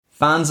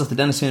Fans of the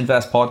Dentist Who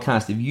Invest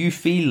podcast, if you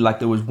feel like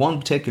there was one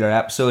particular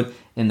episode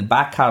in the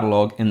back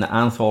catalogue in the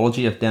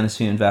anthology of Dentist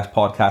Who Invest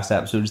podcast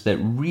episodes that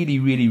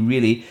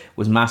really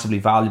was massively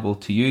valuable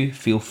to you,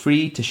 feel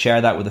free to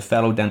share that with a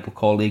fellow dental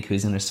colleague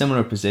who's in a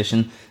similar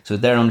position so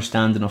their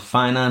understanding of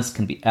finance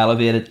can be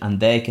elevated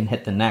and they can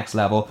hit the next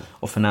level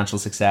of financial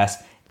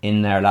success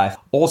in their life.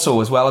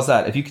 Also, as well as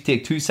that, if you could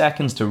take 2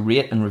 seconds to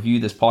rate and review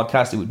this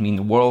podcast, it would mean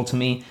the world to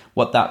me.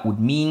 What that would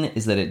mean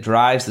is that it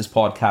drives this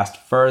podcast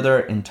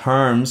further in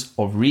terms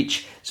of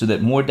reach so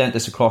that more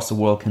dentists across the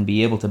world can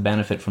be able to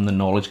benefit from the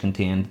knowledge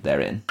contained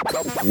therein.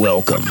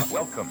 Welcome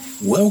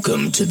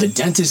to the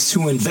Dentists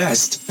Who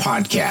Invest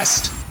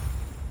podcast.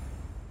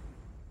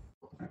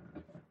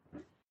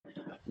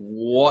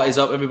 What is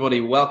up, everybody?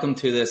 Welcome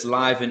to this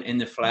live and in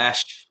the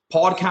flesh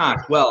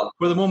podcast. Well,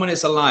 for the moment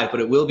it's alive, but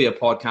it will be a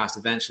podcast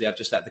eventually. I've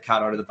just let the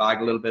cat out of the bag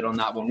a little bit on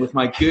that one with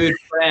my good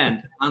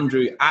friend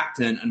Andrew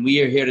Acton, and we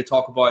are here to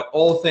talk about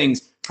all things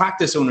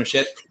practice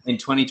ownership in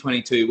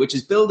 2022, which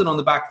is building on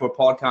the back of our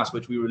podcast,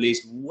 which we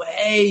released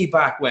way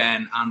back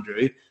when,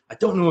 Andrew. I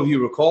don't know if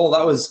you recall,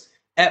 that was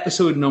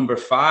episode number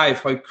 5.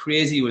 How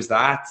crazy was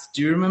that?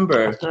 Do you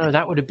remember?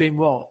 That would have been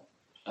what?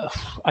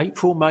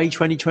 April, May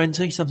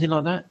 2020, something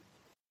like that?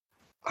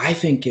 I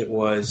think it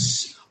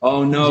was...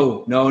 Oh,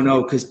 no,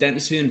 because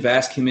Dentists Who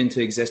Invest came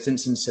into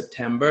existence in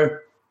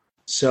September.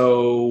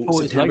 So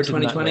September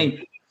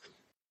 2020.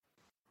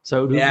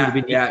 So it would have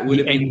been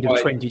the end of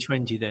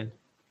 2020 then.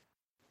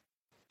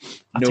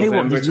 I tell you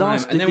what,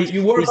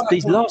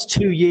 these last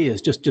 2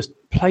 years, just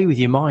play with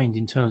your mind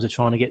in terms of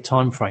trying to get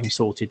time frames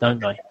sorted,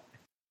 don't they?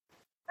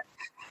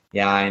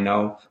 Yeah, I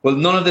know. Well,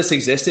 none of this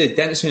existed.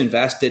 Dentists Who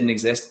Invest didn't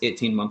exist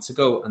 18 months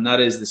ago, and that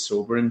is the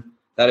sobering.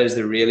 That is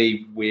the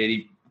really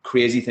weird,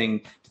 crazy thing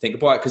to think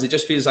about, because it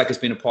just feels like it's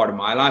been a part of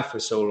my life for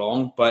so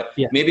long. But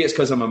maybe it's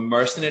because I'm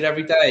immersed in it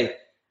every day.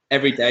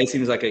 Every day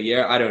seems like a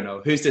year. I don't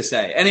know. Who's to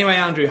say? Anyway,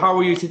 Andrew, how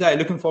are you today?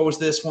 Looking forward to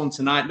this one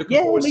tonight.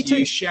 Looking forward to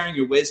you sharing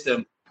your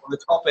wisdom on the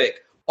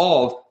topic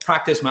of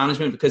practice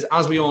management, because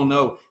as we all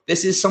know,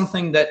 this is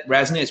something that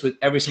resonates with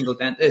every single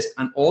dentist,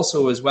 and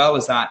also as well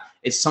as that,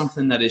 it's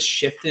something that is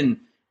shifting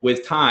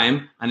with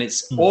time and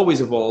it's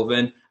always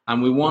evolving.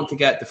 And we want to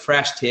get the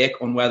fresh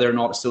take on whether or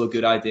not it's still a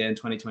good idea in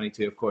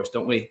 2022, of course,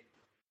 don't we?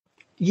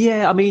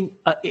 Yeah, I mean,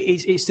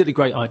 it's still a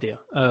great idea.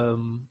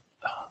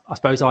 I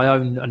suppose I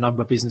own a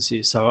number of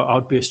businesses, so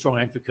I'd be a strong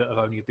advocate of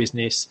owning a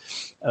business,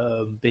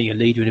 being a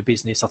leader in a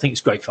business. I think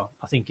it's great fun.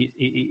 I think it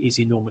is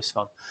enormous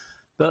fun.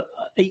 But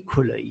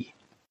equally,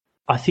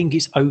 I think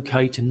it's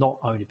okay to not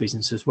own a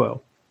business as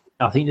well.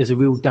 I think there's a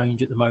real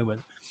danger at the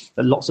moment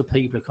that lots of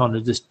people are kind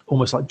of just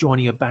almost like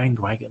joining a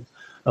bandwagon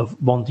of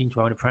wanting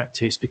to own a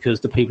practice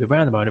because the people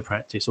around them own a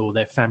practice or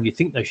their family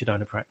think they should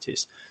own a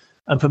practice.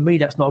 And for me,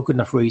 that's not a good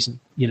enough reason.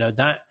 You know,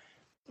 that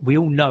we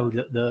all know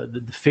that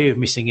the fear of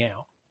missing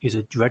out is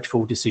a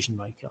dreadful decision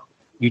maker.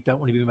 You don't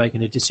want to be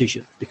making a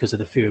decision because of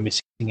the fear of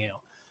missing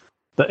out.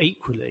 But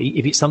equally,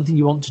 if it's something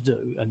you want to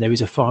do and there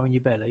is a fire in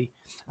your belly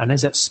and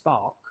there's that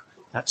spark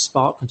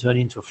can turn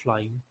into a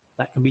flame,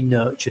 that can be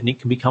nurtured and it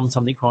can become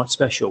something quite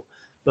special.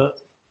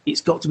 But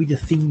it's got to be the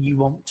thing you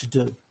want to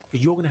do,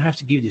 because you're going to have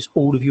to give this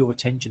all of your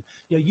attention.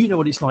 You know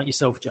what it's like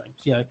yourself,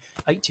 James.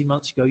 18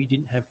 months ago, you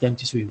didn't have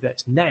Dentists Who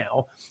Invest.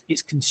 Now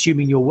it's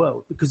consuming your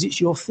world because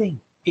it's your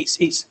thing. It's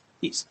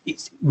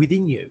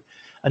within you.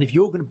 And if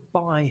you're going to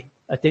buy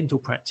a dental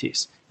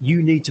practice,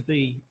 you need to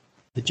be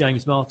the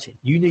James Martin.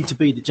 You need to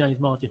be the James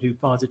Martin who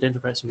buys a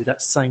dental practice with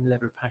that same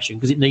level of passion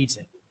because it needs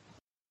it.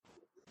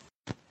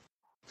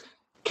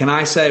 Can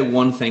I say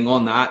one thing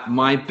on that?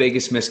 My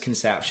biggest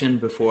misconception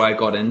before I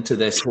got into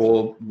this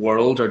whole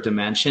world or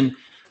dimension,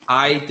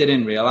 I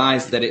didn't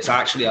realize that it's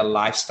actually a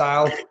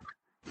lifestyle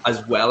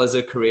as well as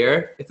a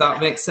career, if that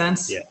makes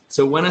sense. Yeah.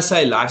 So when I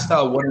say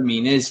lifestyle, what I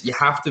mean is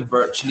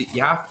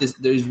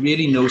there's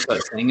really no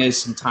such thing as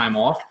some time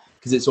off,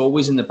 because it's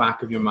always in the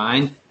back of your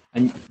mind.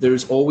 And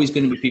there's always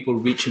going to be people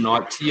reaching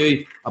out to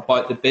you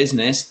about the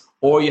business,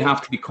 or you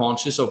have to be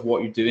conscious of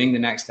what you're doing the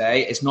next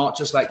day. It's not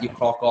just like you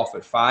clock off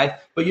at 5.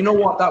 But you know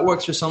what? That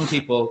works for some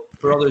people,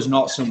 for others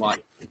not so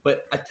much.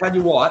 But I tell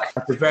you what,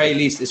 at the very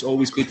least, it's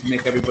always good to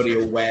make everybody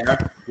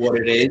aware what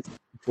it is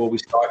before we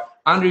start.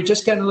 Andrew,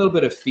 just getting a little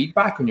bit of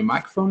feedback on your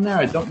microphone there.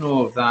 I don't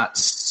know if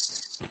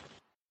it's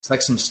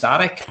like some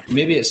static.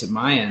 Maybe it's at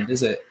my end,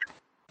 is it?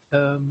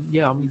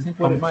 Yeah, I mean, it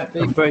might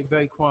be? I'm very,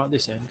 very quiet at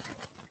this end.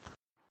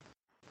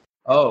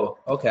 Oh,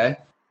 okay.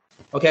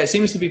 Okay, it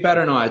seems to be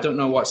better now. I don't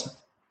know what's...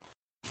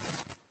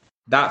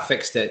 That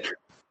fixed it.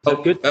 Oh,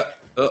 good.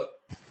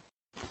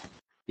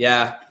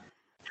 Yeah.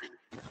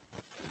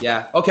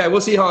 Okay,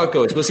 we'll see how it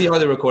goes. We'll see how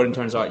the recording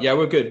turns out. Yeah,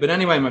 we're good. But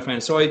anyway, my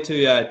friend, sorry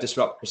to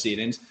disrupt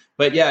proceedings.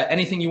 But yeah,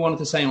 anything you wanted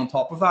to say on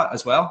top of that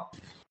as well?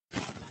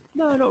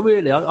 No, not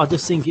really. I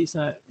just think it's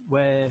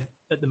where,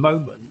 at the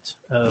moment,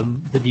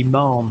 the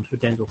demand for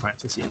dental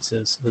practices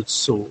has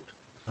soared.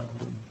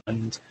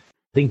 And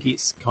I think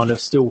it's kind of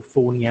still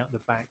falling out the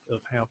back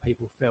of how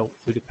people felt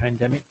through the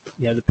pandemic.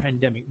 The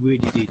pandemic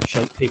really did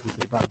shake people to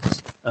the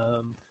bones.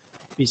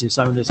 Business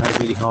owners had a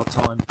really hard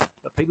time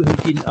But people who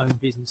didn't own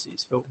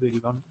businesses felt really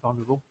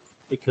vulnerable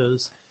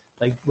because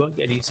they weren't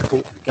getting any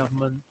support from the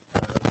government.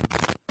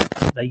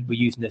 They were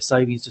using their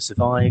savings to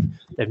survive.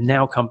 They've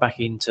now come back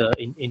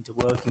into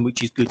working,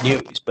 which is good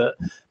news. But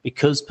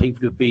because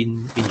people have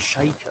been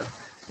shaken,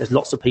 there's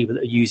lots of people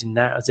that are using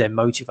that as their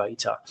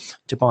motivator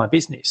to buy a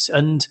business.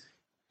 And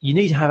you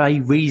need to have a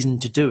reason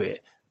to do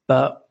it.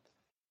 But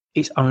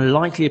it's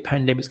unlikely a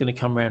pandemic's going to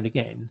come around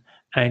again.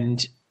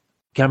 And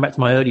going back to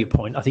my earlier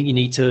point, I think you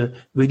need to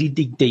really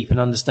dig deep and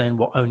understand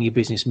what owning a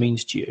business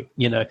means to you.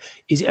 You know,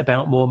 is it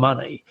about more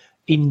money?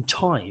 In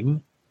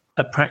time,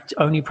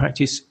 owning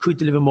practice could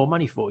deliver more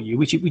money for you,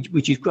 which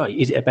is great.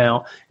 Is it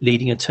about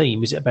leading a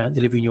team? Is it about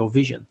delivering your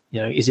vision?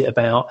 You know, is it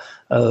about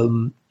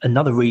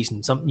another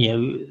reason?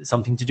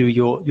 Something to do with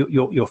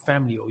your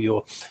family or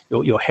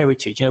your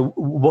heritage. You know,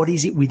 what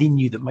is it within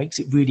you that makes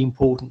it really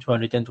important to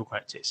own a dental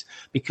practice?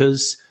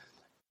 Because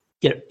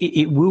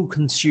it will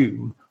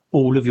consume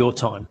all of your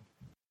time,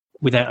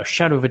 without a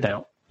shadow of a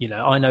doubt. You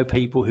know, I know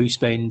people who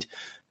spend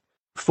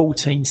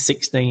 14,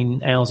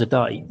 16 hours a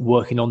day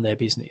working on their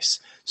business.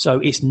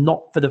 So it's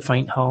not for the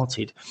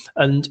faint-hearted.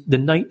 And the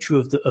nature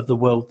of the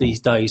world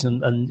these days,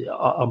 and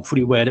I'm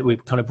fully aware that we're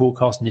kind of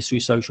broadcasting this through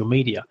social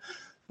media,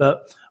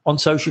 but on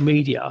social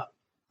media,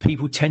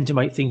 people tend to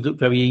make things look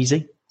very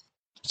easy.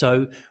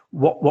 So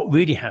what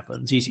really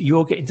happens is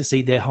you're getting to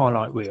see their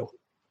highlight reel.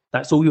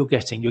 That's all you're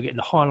getting. You're getting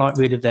the highlight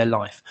reel of their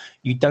life.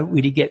 You don't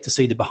really get to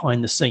see the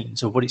behind the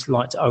scenes of what it's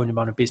like to own and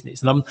run a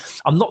business. And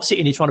I'm not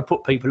sitting here trying to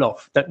put people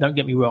off. Don't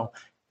get me wrong.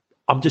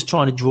 I'm just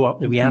trying to draw up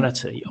the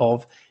reality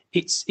of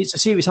it's a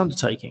serious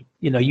undertaking.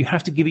 You know, you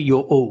have to give it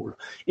your all.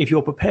 If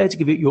you're prepared to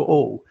give it your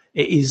all,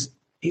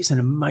 it's an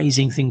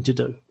amazing thing to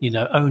do. You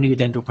know, owning a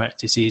dental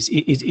practice is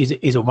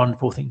a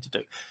wonderful thing to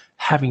do.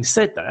 Having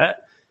said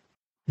that,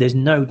 there's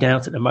no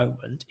doubt at the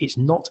moment it's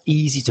not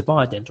easy to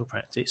buy a dental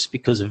practice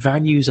because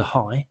values are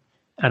high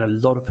and a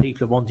lot of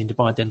people are wanting to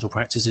buy dental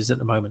practices at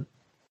the moment.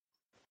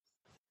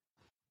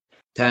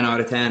 10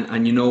 out of 10.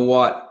 And you know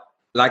what?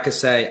 Like I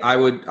say, I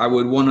would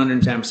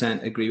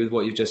 110% agree with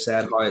what you've just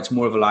said. How it's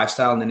more of a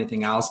lifestyle than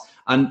anything else.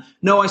 And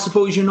no, I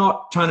suppose you're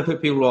not trying to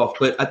put people off,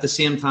 but at the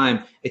same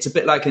time, it's a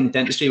bit like in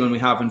dentistry when we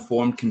have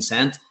informed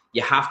consent.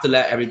 You have to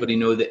let everybody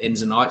know the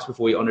ins and outs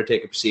before you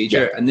undertake a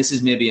procedure. Yeah. And this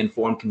is maybe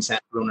informed consent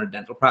for owner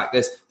dental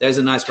practice. There's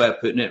a nice way of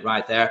putting it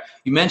right there.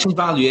 You mentioned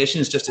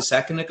valuations just a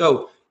second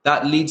ago.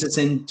 That leads us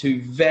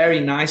into very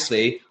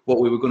nicely what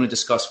we were going to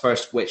discuss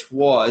first, which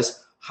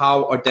was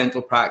how are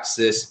dental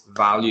practices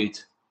valued?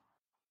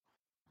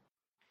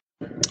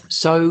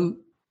 So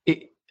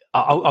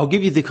I'll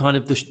give you the kind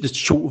of the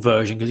short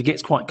version because it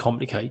gets quite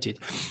complicated.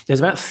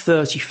 There's about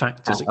 30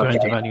 factors that go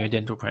into valuing a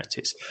dental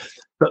practice.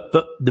 But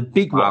the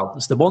big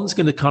ones, the ones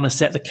going to kind of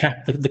set the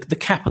cap, the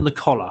cap and the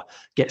collar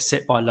get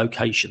set by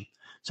location.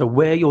 So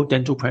where your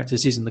dental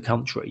practice is in the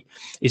country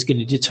is going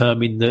to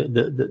determine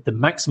the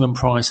maximum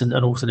price and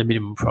also the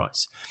minimum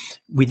price.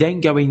 We then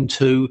go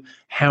into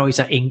how is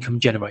that income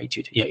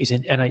generated? Yeah, is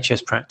it an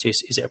NHS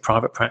practice? Is it a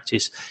private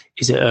practice?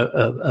 Is it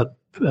a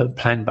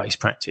plan-based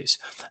practice?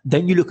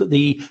 Then you look at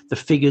the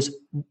figures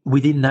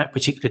within that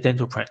particular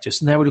dental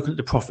practice. Now we're looking at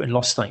the profit and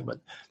loss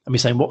statement, and we're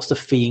saying what's the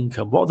fee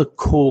income? What are the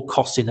core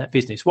costs in that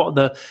business? What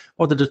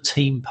are the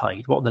team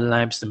paid? What are the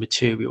labs, the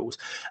materials?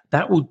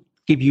 That will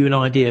give you an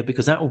idea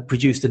because that will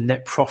produce the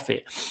net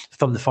profit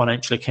from the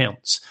financial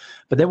accounts.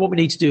 But then what we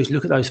need to do is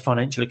look at those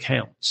financial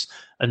accounts,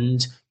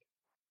 and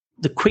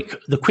the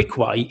quick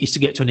way is to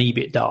get to an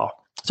EBITDA.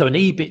 So an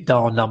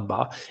EBITDA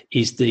number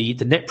is the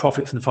net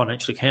profit from the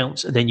financial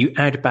accounts, and then you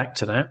add back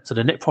to that. So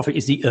the net profit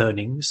is the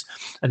earnings,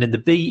 and then the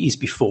B is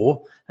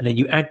before, and then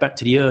you add back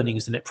to the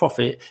earnings, the net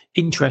profit,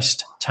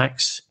 interest,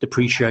 tax,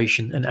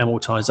 depreciation, and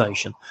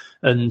amortization.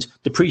 And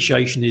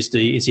depreciation is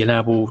the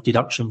allowable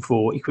deduction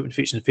for equipment,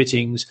 fixtures, and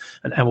fittings,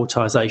 and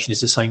amortization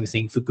is the same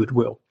thing for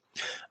goodwill.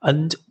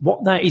 And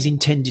what that is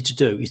intended to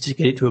do is to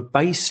get it to a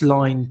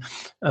baseline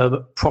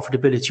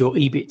profitability or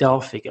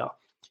EBITDA figure,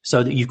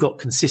 so that you've got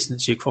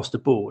consistency across the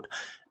board.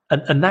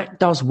 And that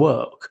does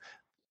work.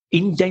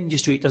 In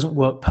dentistry, it doesn't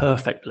work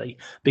perfectly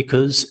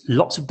because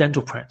lots of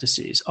dental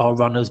practices are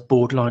run as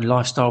borderline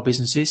lifestyle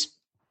businesses.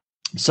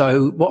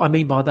 So what I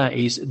mean by that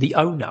is the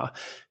owner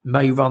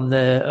may run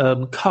their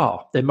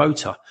their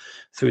motor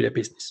through their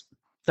business.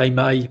 They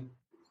may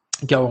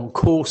go on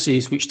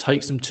courses which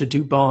takes them to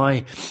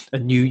Dubai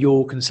and New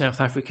York and South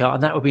Africa,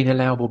 and that would be an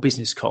allowable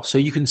business cost. So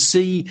you can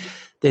see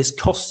there's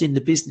costs in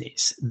the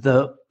business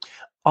that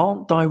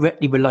aren't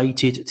directly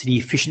related to the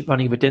efficient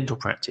running of a dental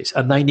practice,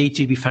 and they need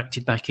to be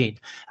factored back in.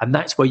 And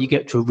that's where you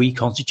get to a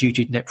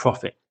reconstituted net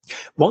profit.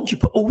 Once you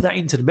put all that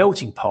into the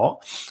melting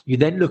pot, you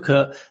then look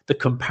at the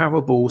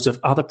comparables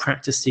of other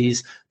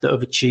practices that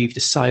have achieved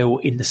a sale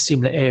in the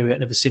similar area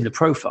and of a similar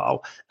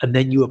profile, and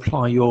then you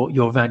apply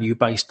your value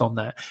based on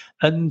that.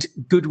 And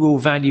goodwill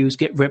values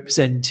get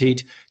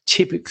represented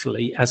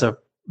typically as a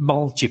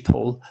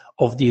multiple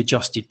of the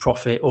adjusted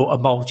profit or a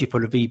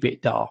multiple of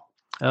EBITDA.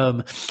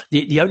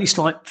 The only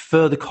slight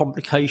further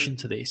complication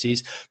to this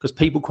is because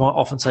people quite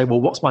often say,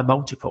 well, what's my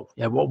multiple?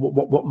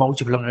 What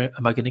multiple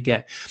am I going to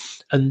get?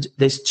 And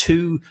there's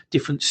two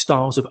different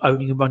styles of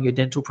owning and running a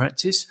dental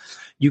practice.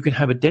 You can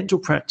have a dental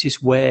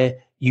practice where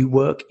you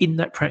work in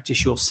that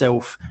practice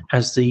yourself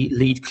as the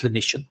lead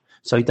clinician.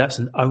 So that's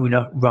an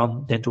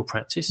owner-run dental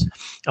practice.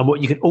 And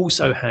what you can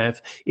also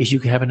have is you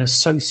can have an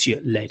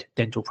associate-led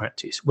dental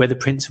practice where the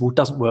principal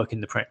doesn't work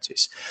in the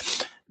practice.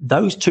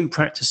 Those two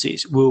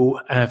practices will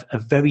have a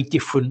very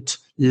different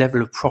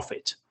level of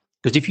profit.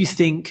 Because if you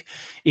think,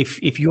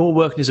 if you're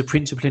working as a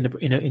principal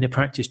in a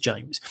practice,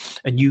 James,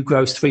 and you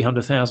gross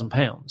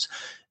 £300,000,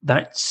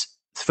 that's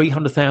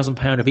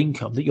 £300,000 of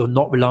income that you're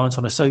not reliant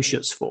on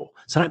associates for.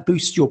 So that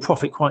boosts your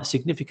profit quite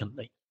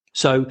significantly.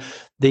 So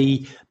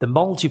the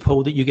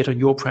multiple that you get on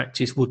your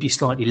practice would be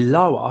slightly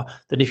lower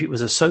than if it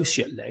was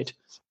associate led,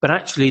 but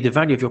actually the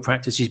value of your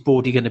practice is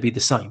broadly going to be the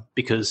same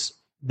because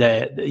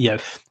they're,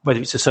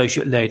 whether it's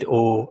associate led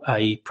or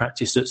a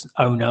practice that's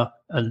owner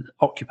and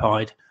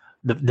occupied,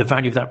 the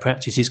value of that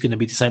practice is going to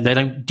be the same. They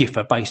don't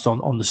differ based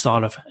on the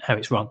style of how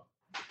it's run.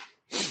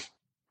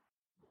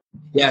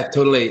 Yeah,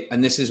 totally.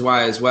 And this is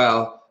why as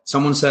well,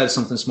 someone said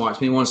something smart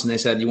to me once, and they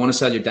said, you want to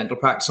sell your dental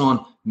practice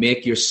on,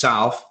 make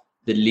yourself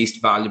the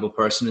least valuable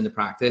person in the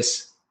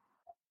practice.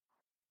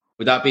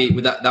 Would that be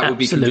would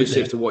be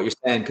conducive to what you're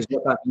saying? Because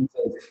what that means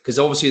is, because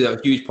obviously a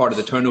huge part of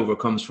the turnover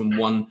comes from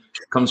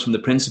the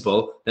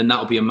principal, then that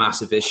will be a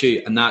massive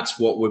issue, and that's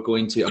what we're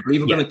going to. I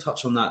believe we're going to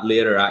touch on that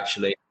later,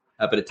 actually,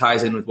 but it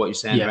ties in with what you're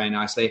saying very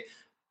nicely.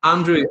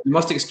 Andrew, you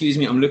must excuse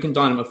me. I'm looking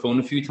down at my phone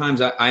a few times.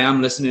 I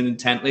am listening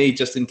intently,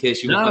 just in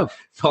case you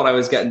thought I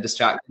was getting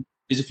distracted.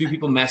 There's a few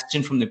people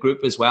messaging from the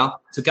group as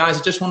well. So guys,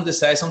 I just wanted to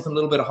say something, a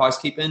little bit of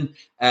housekeeping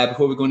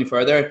before we go any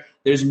further.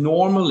 There's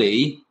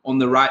normally on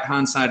the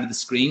right-hand side of the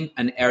screen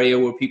an area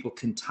where people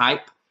can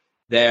type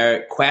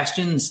their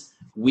questions.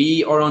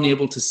 We are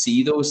unable to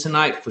see those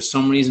tonight. For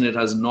some reason, it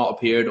has not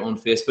appeared on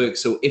Facebook.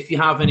 So if you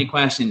have any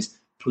questions,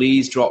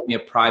 please drop me a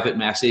private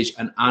message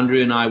and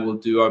Andrew and I will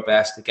do our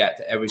best to get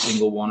to every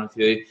single one of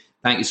you.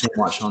 Thank you so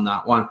much on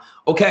that one.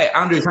 Okay,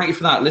 Andrew, thank you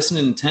for that.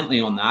 Listening intently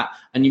on that.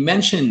 And you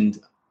mentioned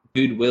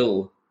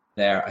goodwill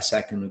there a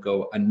second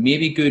ago, and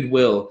maybe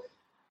goodwill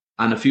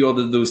and a few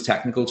other of those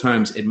technical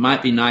terms, it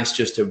might be nice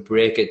just to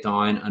break it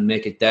down and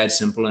make it dead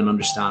simple and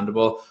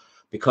understandable,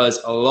 because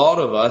a lot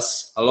of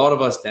us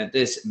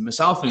dentists,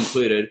 myself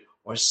included,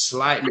 are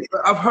slightly,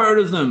 I've heard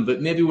of them,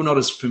 but maybe we're not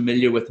as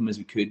familiar with them as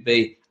we could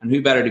be. And who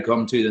better to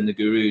come to than the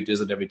guru who does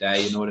it every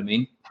day, you know what I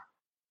mean?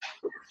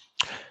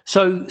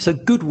 So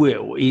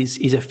goodwill is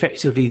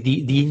effectively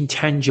the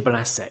intangible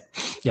asset.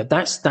 Yeah,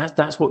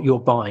 that's what you're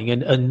buying,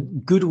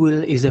 and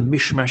goodwill is a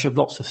mishmash of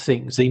lots of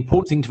things. The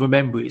important thing to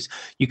remember is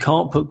you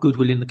can't put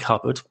goodwill in the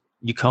cupboard,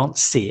 you can't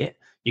see it,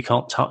 you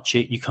can't touch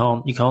it, you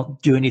can't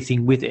do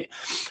anything with it.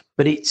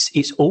 But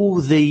it's all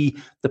the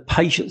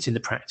patients in the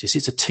practice.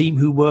 It's a team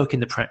who work in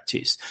the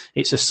practice.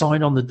 It's a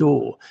sign on the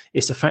door.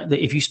 It's the fact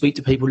that if you speak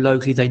to people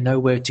locally, they know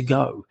where to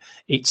go.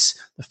 It's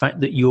the fact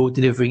that you're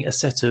delivering a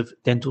set of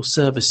dental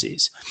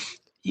services.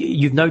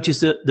 You've noticed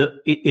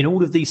that in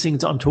all of these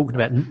things that I'm talking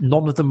about,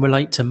 none of them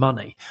relate to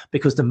money,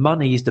 because the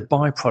money is the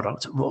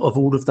byproduct of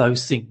all of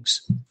those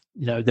things.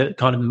 The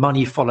kind of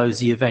money follows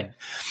the event.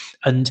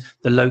 And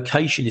the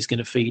location is going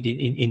to feed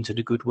into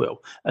the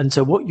goodwill. And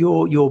so what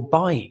you're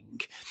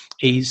buying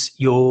is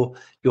you're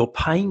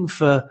paying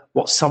for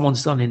what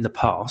someone's done in the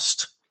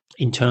past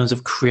in terms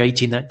of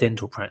creating that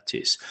dental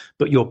practice,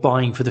 but you're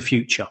buying for the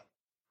future.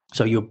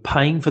 So you're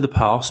paying for the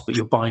past, but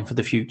you're buying for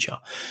the future.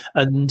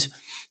 And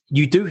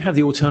you do have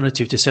the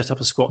alternative to set up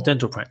a squat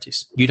dental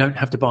practice. You don't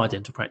have to buy a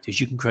dental practice.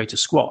 You can create a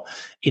squat.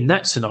 In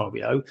that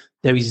scenario,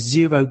 there is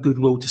zero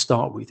goodwill to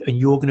start with, and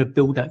you're going to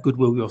build that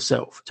goodwill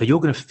yourself. So you're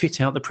going to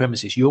fit out the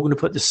premises. You're going to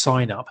put the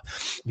sign up.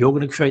 You're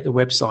going to create the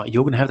website.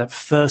 You're going to have that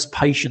first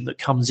patient that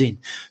comes in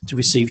to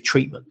receive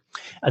treatment.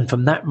 And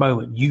from that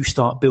moment, you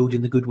start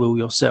building the goodwill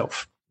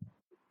yourself.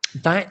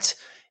 That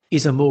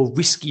is a more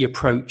risky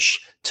approach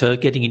to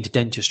getting into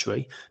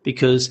dentistry,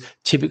 because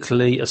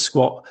typically a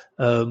squat,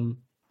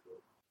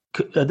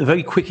 at the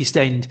very quickest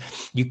end,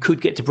 you could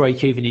get to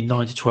break even in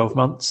 9 to 12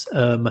 months.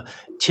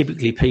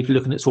 Typically, people are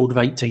looking at sort of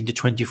 18 to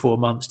 24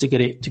 months to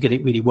get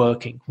it really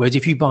working. Whereas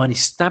if you buy an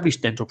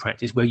established dental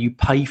practice where you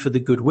pay for the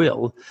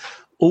goodwill,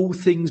 all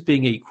things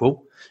being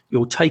equal,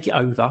 you'll take it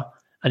over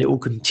and it will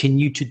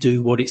continue to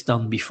do what it's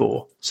done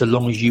before, so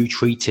long as you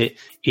treat it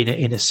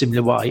in a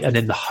similar way. And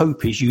then the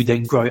hope is you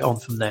then grow it on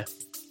from there.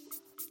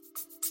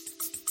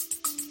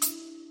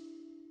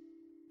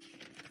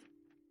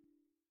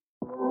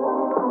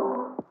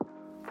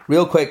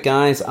 Real quick,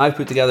 guys, I've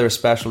put together a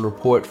special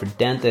report for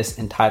dentists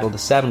entitled The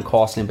 7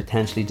 Costly and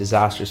Potentially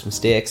Disastrous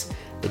Mistakes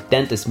that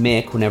dentists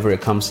make whenever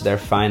it comes to their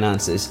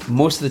finances.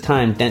 Most of the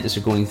time, dentists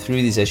are going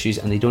through these issues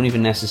and they don't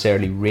even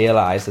necessarily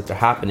realize that they're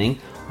happening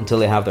until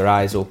they have their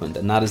eyes opened,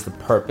 and that is the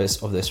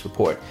purpose of this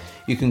report.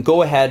 You can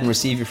go ahead and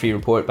receive your free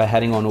report by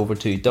heading on over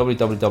to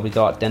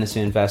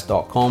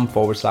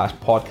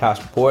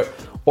www.dentistwhoinvest.com/podcast report,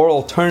 or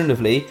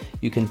alternatively,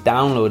 you can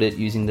download it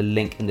using the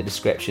link in the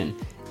description.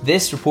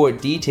 This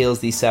report details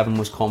these 7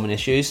 most common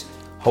issues.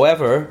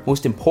 However,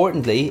 most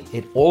importantly,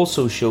 it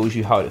also shows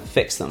you how to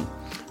fix them.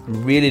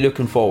 I'm really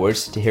looking forward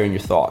to hearing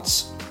your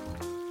thoughts.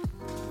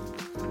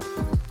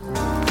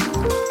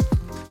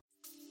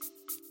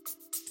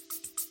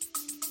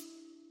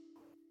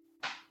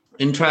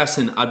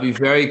 Interesting. I'd be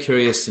very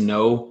curious to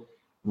know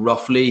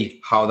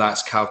roughly how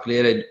that's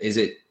calculated. Is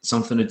it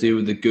something to do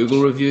with the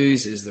Google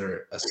reviews? Is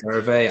there a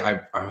survey?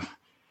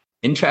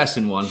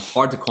 Interesting one.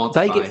 Hard to quantify.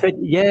 They get fed,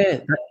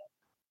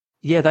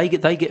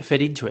 they get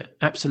fed into it.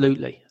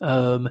 Absolutely.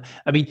 I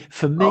mean,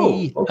 for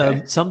me,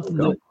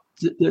 something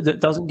that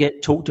doesn't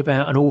get talked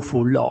about an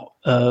awful lot,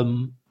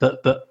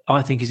 but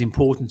I think is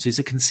important, is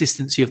the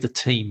consistency of the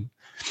team.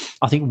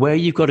 I think where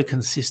you've got a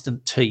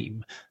consistent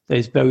team,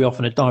 there's very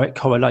often a direct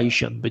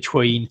correlation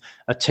between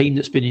a team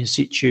that's been in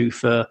situ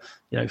for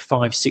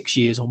 5-6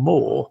 years or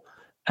more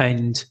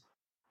and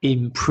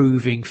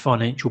improving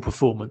financial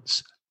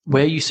performance.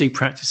 Where you see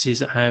practices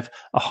that have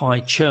a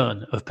high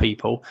churn of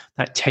people,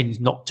 that tends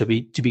not to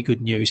be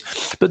good news.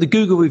 But the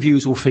Google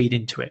reviews will feed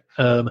into it.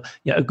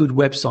 A good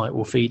website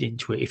will feed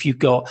into it. If you've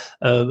got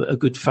a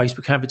good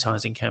Facebook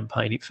advertising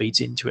campaign, it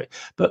feeds into it.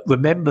 But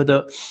remember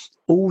that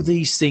all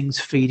these things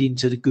feed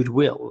into the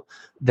goodwill.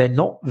 They're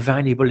not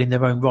valuable in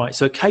their own right.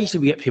 So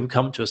occasionally we get people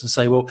come to us and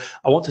say, well,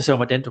 I want to sell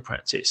my dental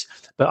practice,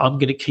 but I'm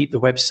going to keep the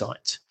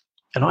website.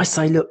 And I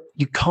say, look,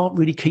 you can't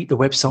really keep the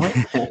website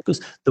because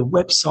the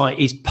website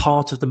is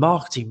part of the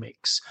marketing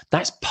mix.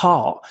 That's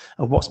part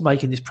of what's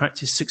making this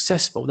practice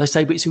successful. They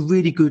say, but it's a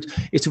really good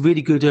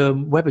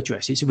web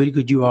address. It's a really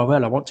good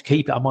URL. I want to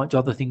keep it. I might do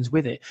other things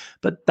with it.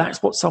 But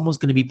that's what someone's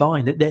going to be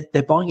buying.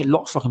 They're buying it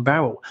lock, stock and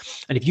barrel.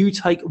 And if you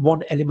take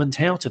one element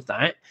out of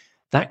that,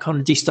 that kind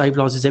of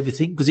destabilizes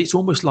everything, because it's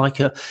almost like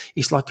a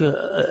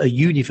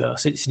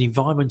universe. It's an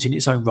environment in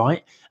its own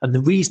right. And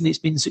the reason it's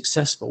been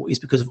successful is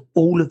because of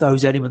all of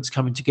those elements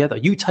coming together.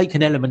 You take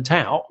an element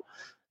out,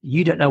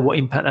 you don't know what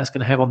impact that's going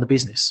to have on the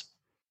business.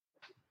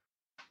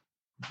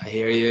 I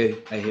hear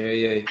you.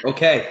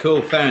 Okay,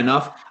 cool. Fair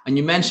enough. And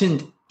you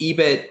mentioned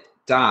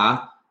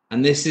EBITDA,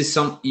 and this is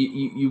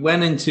you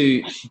went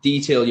into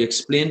detail. You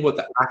explained what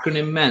the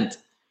acronym meant.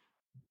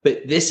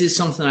 But this is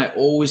something I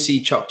always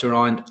see chucked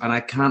around, and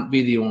I can't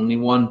be the only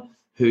one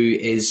who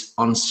is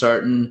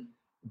uncertain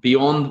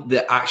beyond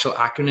the actual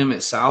acronym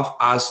itself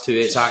as to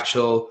its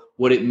actual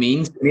what it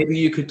means. Maybe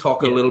you could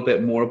talk a little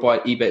bit more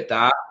about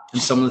EBITDA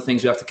and some of the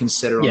things we have to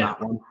consider on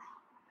that one.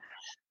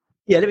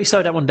 Yeah, let me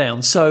slow that one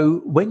down.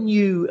 So when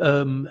you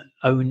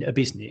own a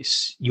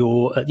business,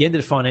 you're at the end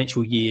of the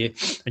financial year,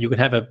 and you're going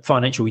to have a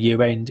financial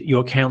year end,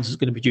 your accountant is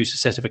going to produce a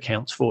set of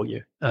accounts for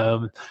you.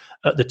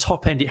 At the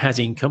top end, it has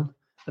income.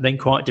 And then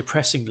quite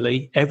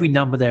depressingly, every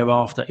number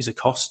thereafter is a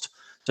cost.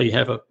 So you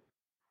have a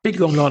big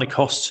long line of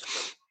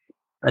costs,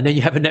 and then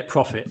you have a net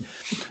profit.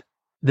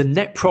 The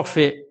net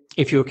profit,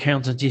 if your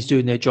accountant is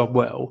doing their job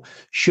well,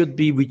 should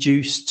be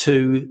reduced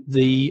to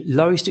the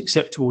lowest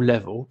acceptable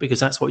level, because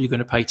that's what you're going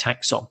to pay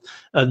tax on.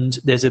 And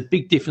there's a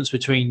big difference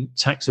between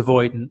tax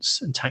avoidance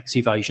and tax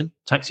evasion.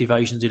 Tax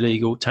evasion is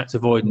illegal. Tax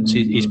avoidance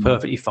is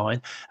perfectly fine.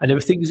 And there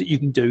are things that you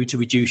can do to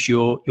reduce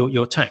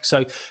your tax.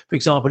 So, for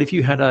example, if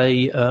you had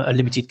a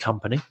limited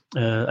company,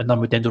 a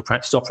number of dental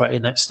practices operate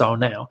in that style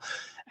now,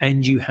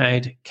 and you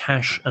had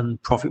cash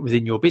and profit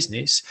within your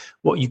business,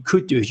 what you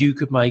could do is you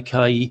could make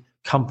a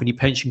company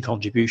pension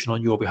contribution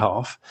on your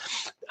behalf,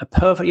 a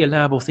perfectly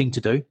allowable thing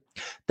to do.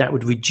 That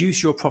would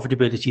reduce your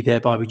profitability,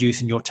 thereby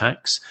reducing your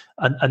tax,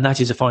 and that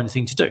is a fine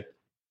thing to do.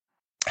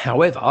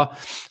 However,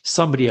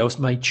 somebody else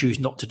may choose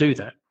not to do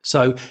that.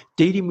 So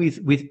dealing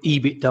with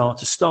EBITDA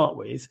to start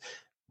with,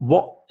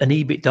 what an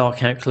EBITDA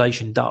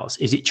calculation does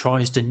is it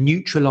tries to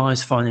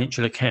neutralize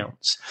financial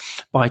accounts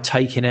by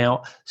taking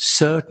out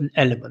certain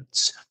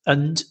elements.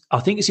 And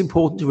I think it's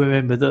important to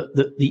remember that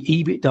the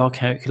EBITDA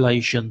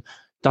calculation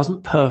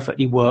doesn't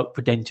perfectly work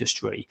for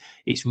dentistry.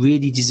 It's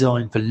really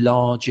designed for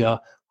larger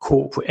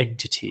corporate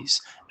entities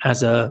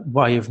as a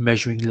way of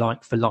measuring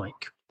like for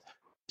like.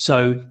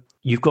 So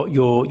you've got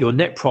your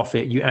net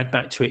profit, you add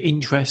back to it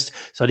interest.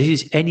 So this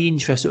is any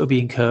interest that will be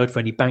incurred for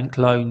any bank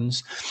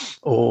loans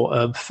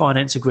or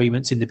finance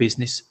agreements in the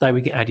business. They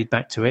would get added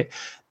back to it.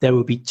 There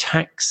will be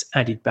tax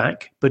added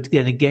back. But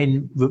then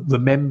again,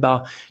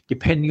 remember,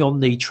 depending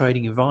on the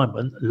trading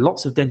environment,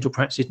 lots of dental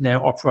practices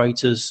now operate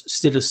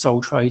still as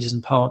sole traders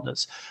and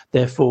partners.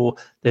 Therefore,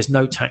 there's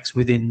no tax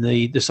within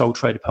the sole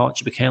trader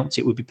partnership accounts.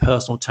 It would be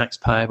personal tax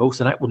payable.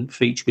 So that wouldn't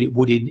feature, but it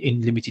would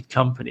in limited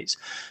companies.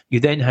 You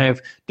then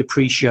have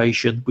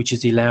depreciation, which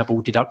is the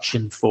allowable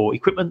deduction for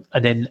equipment,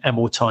 and then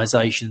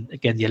amortization,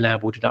 again, the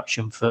allowable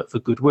deduction for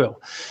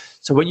goodwill.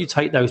 So when you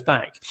take those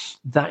back,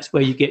 that's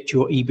where you get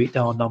your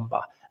EBITDA number.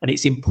 And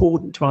it's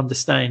important to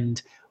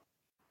understand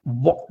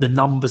what the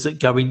numbers that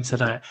go into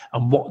that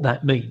and what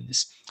that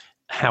means.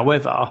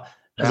 However,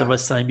 as I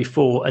was saying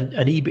before, an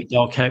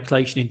EBITDA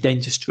calculation in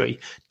dentistry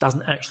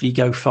doesn't actually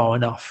go far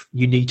enough.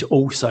 You need to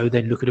also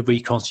then look at a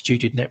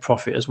reconstituted net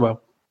profit as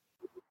well.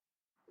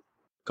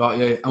 Got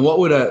you. And what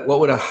would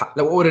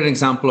an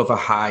example of a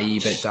high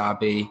EBITDA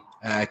be?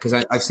 Because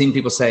I've seen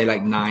people say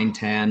like 9,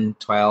 10,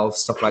 12,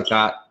 stuff like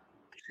that.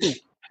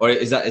 Or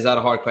is that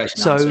a hard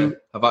question to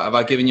answer? Have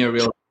I given you a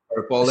real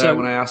curveball there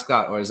when I ask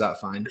that, or is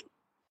that fine?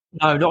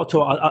 No, not at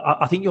all.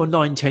 I think your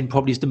 9-10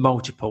 probably is the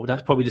multiple.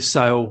 That's probably the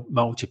sale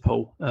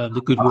multiple,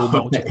 the goodwill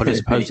multiple, as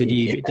opposed to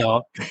the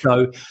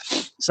EBITDA.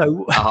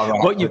 So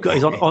what you've got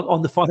is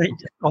on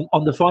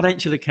the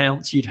financial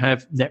accounts, you'd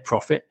have net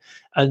profit,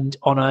 and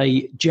on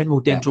a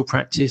general dental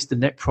practice, the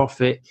net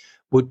profit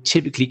would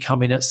typically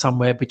come in at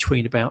somewhere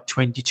between about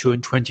 22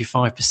 and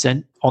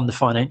 25% on the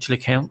financial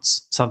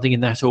accounts, something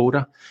in that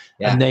order,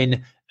 and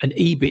then an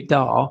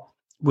EBITDA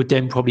would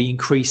then probably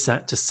increase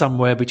that to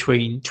somewhere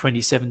between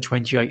 27,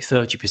 28,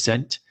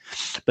 30%.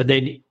 But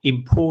then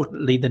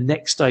importantly, the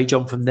next stage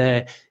on from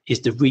there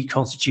is the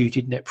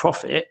reconstituted net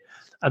profit.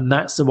 And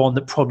that's the one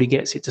that probably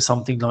gets it to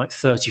something like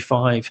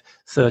 35,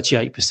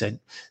 38%.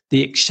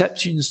 The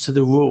exceptions to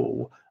the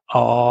rule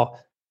are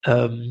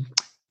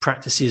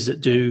practices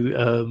that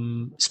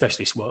do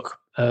specialist work.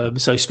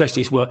 So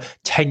specialist work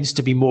tends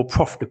to be more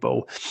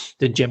profitable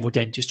than general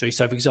dentistry.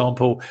 So for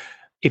example,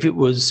 if it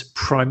was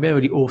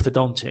primarily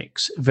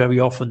orthodontics, very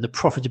often the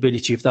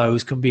profitability of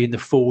those can be in the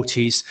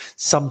 40s,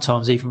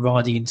 sometimes even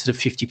riding into the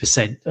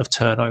 50% of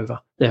turnover.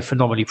 They're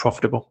phenomenally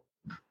profitable.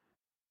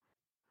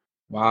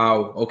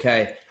 Wow.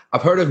 Okay.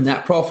 I've heard of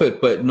net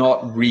profit, but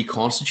not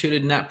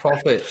reconstituted net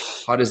profit.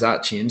 How does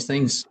that change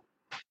things?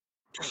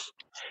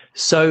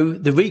 So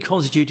the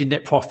reconstituted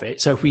net profit,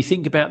 so if we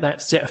think about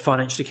that set of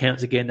financial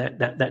accounts again,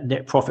 that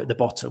net profit at the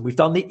bottom, we've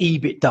done the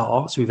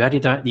EBITDA, so we've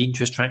added out the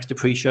interest, tax,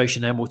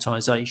 depreciation,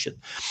 amortization.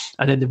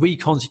 And then the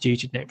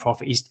reconstituted net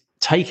profit is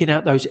taking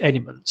out those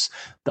elements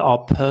that are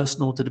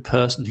personal to the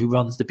person who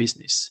runs the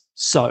business.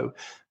 So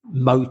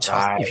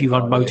motor, if you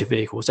run motor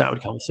vehicles, that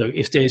would come through.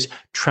 If there's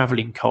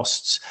traveling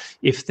costs,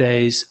 if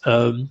there's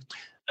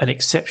an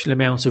exceptional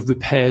amount of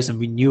repairs and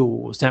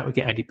renewals, that would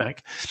get added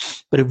back.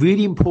 But a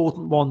really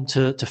important one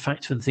to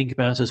factor and think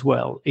about as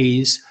well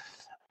is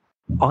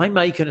I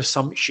make an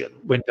assumption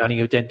when running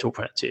a dental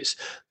practice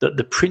that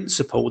the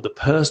principal, the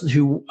person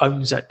who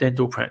owns that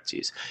dental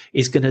practice,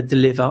 is going to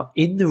deliver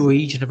in the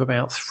region of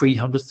about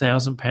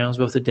 £300,000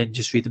 worth of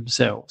dentistry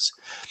themselves.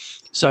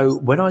 So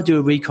when I do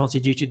a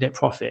reconstituted net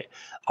profit,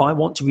 I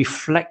want to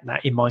reflect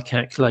that in my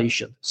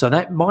calculation. So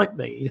that might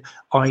mean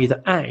I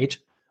either add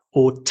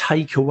or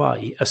take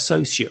away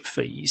associate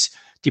fees,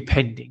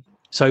 depending.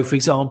 So, for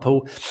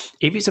example,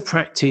 if it's a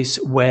practice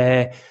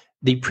where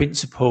the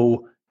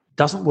principal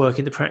doesn't work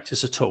in the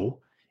practice at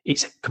all,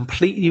 it's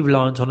completely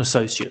reliant on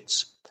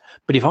associates.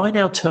 But if I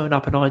now turn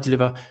up and I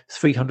deliver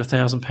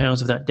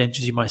 £300,000 of that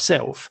dentistry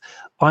myself,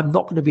 I'm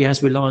not going to be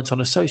as reliant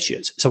on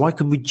associates. So I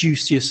can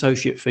reduce the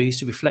associate fees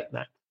to reflect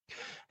that.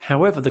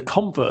 However, the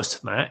converse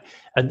to that,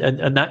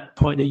 and that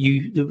point that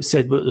you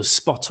said was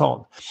spot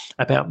on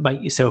about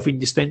make yourself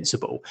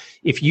indispensable.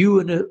 If you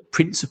were a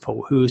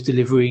principal who was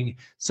delivering,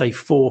 say,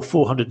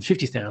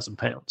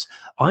 £450,000,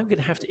 I'm going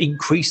to have to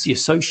increase the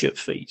associate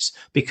fees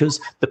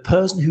because the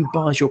person who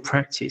buys your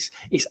practice,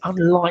 it's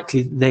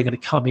unlikely that they're going to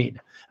come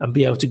in and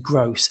be able to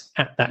gross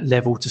at that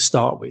level to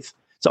start with.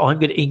 So I'm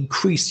going to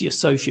increase the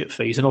associate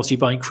fees, and obviously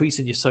by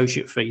increasing the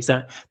associate fees,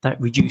 that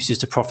reduces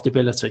the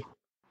profitability.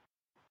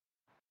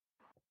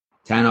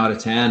 10 out of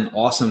 10.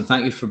 Awesome.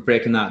 Thank you for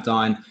breaking that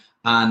down.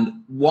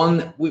 And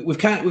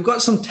we've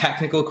got some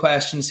technical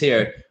questions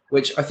here,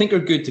 which I think are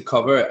good to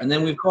cover. And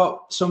then we've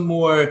got some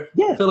more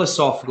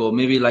philosophical,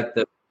 maybe like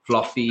the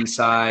fluffy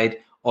side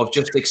of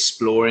just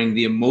exploring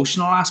the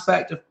emotional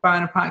aspect of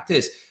buying a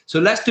practice. So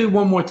let's do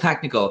one more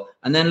technical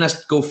and then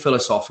let's go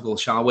philosophical,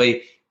 shall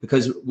we?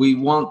 Because we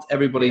want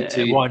everybody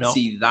to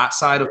see that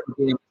side of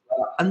the game.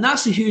 And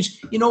that's a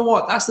huge, you know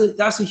what,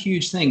 that's a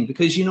huge thing,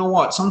 because you know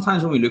what,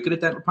 sometimes when we look at a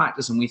dental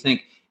practice and we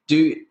think,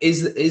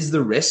 is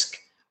the risk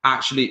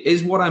actually,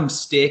 is what I'm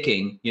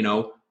staking,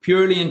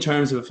 purely in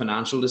terms of a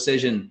financial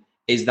decision,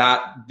 is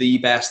that the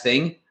best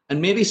thing?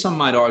 And maybe some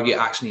might argue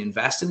actually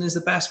investing is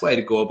the best way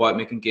to go about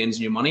making gains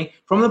in your money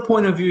from the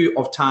point of view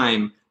of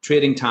time,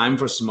 trading time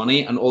versus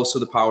money, and also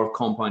the power of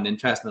compound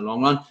interest in the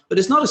long run. But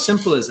it's not as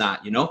simple as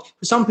that,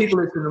 For some people,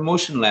 it's an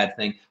emotion-led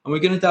thing, and we're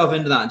going to delve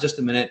into that in just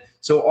a minute.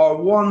 So our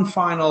one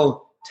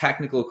final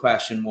technical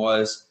question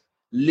was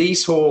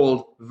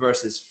leasehold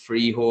versus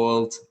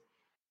freehold.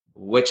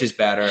 Which is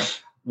better?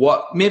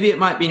 Maybe it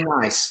might be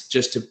nice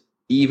just to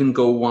even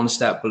go one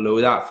step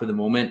below that for the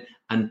moment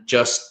and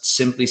just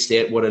simply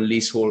state what a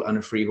leasehold and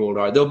a freehold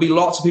are. There'll be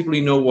lots of people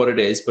who know what it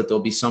is, but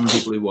there'll be some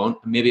people who won't.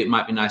 And maybe it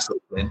might be nice to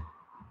explain.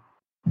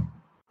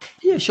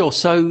 Yeah, sure.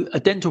 So a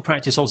dental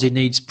practice obviously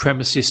needs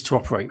premises to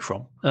operate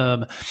from.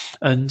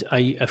 And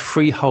a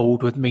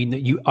freehold would mean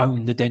that you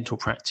own the dental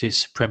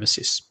practice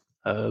premises.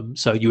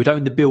 So you would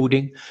own the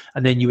building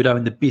and then you would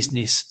own the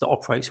business that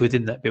operates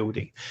within that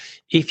building.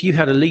 If you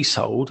had a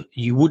leasehold,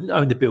 you wouldn't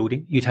own the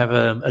building. You'd have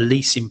a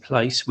lease in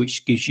place,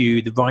 which gives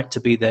you the right to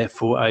be there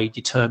for a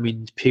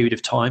determined period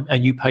of time,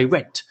 and you pay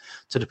rent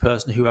to the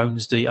person who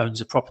owns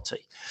the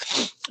property.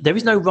 There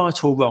is no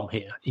right or wrong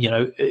here.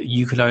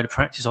 You can own a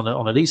practice on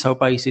a leasehold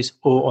basis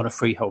or on a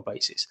freehold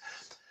basis.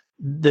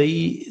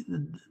 the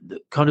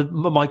kind of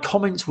my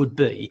comments would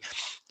be,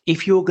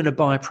 if you're going to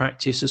buy a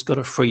practice that's got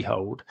a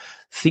freehold,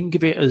 think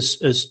of it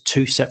as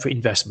two separate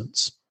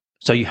investments.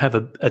 So you have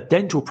a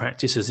dental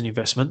practice as an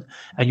investment,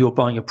 and you're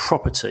buying a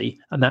property,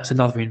 and that's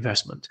another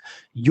investment.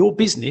 Your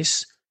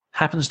business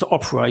happens to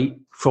operate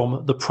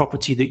from the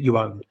property that you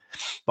own.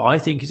 But I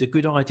think it's a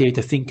good idea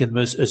to think of them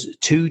as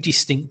two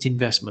distinct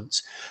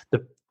investments.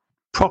 The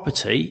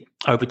property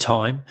over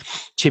time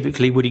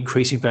typically would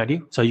increase in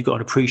value. So you've got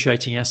an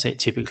appreciating asset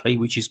typically,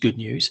 which is good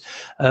news.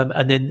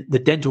 And then the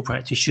dental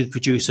practice should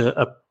produce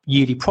a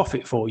yearly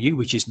profit for you,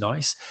 which is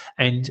nice.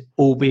 And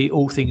albeit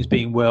all things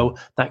being well,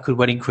 that could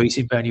well increase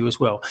in value as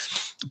well.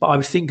 But I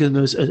would think of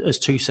them as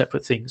two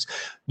separate things.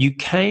 You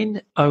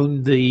can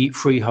own the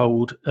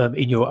freehold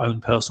in your own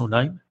personal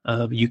name.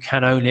 You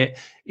can own it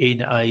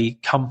in a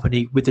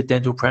company with a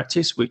dental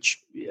practice,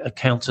 which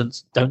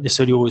accountants don't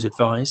necessarily always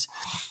advise.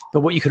 But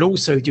what you could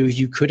also do is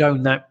you could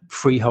own that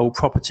freehold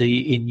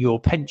property in your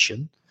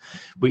pension,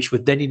 which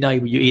would then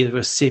enable you either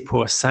a SIP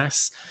or a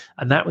SAS,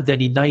 and that would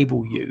then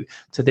enable you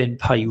to then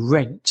pay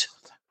rent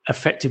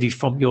effectively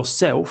from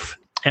yourself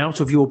out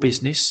of your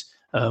business,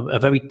 a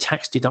very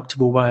tax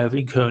deductible way of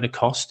incurring a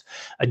cost,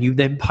 and you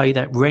then pay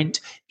that rent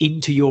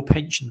into your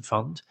pension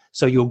fund.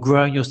 So you're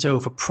growing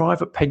yourself a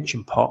private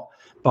pension pot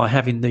by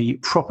having the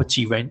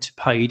property rent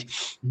paid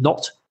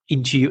not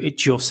into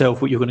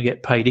yourself, what you're going to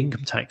get paid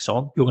income tax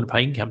on, you're going to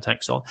pay income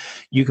tax on.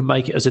 You can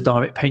make it as a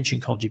direct pension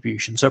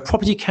contribution. So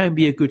property can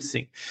be a good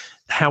thing.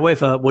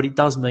 However, what it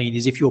does mean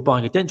is if you're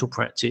buying a dental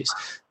practice,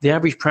 the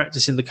average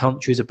practice in the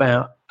country is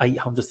about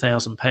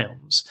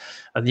 £800,000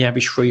 and the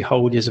average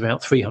freehold is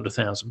about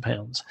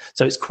 £300,000.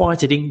 So it's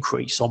quite an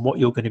increase on what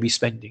you're going to be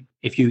spending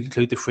if you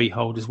include the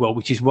freehold as well,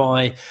 which is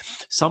why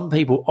some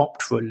people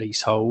opt for a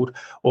leasehold,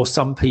 or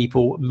some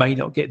people may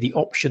not get the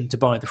option to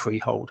buy the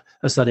freehold,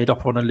 and so they'd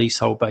opt on a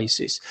leasehold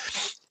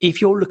basis. If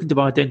you're looking to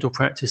buy a dental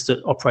practice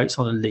that operates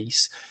on a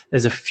lease,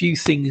 there's a few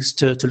things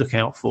to look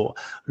out for.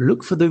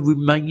 Look for the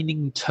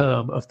remaining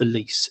term of the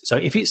lease. So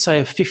if it's,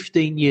 say, a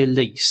 15-year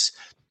lease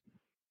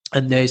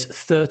and there's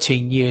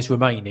 13 years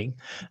remaining,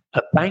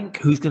 a bank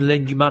who's going to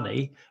lend you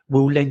money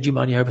will lend you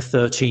money over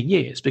 13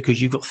 years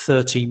because you've got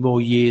 13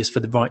 more years for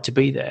the right to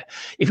be there.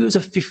 If it was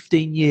a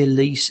 15-year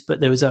lease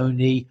but there was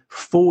only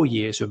 4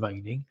 years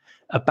remaining,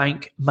 a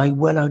bank may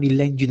well only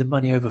lend you the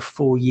money over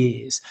 4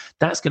 years.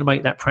 That's going to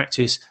make that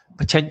practice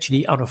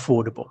potentially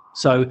unaffordable.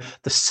 So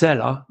the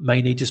seller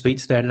may need to speak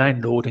to their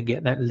landlord and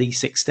get that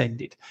lease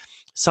extended.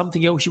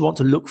 Something else you want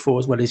to look for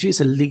as well, if it's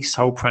a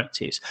leasehold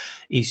practice,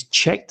 is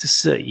check to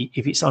see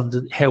if it's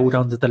held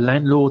under the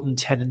Landlord and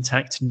Tenant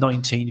Act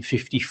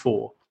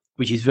 1954,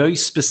 which is very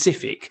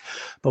specific.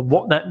 But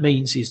what that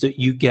means is that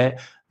you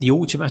get the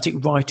automatic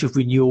right of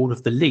renewal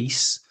of the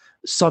lease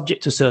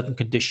subject to certain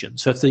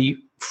conditions. So if the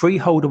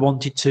freeholder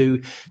wanted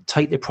to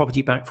take their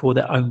property back for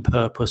their own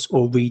purpose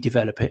or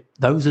redevelop it,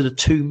 those are the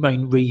two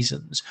main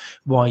reasons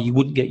why you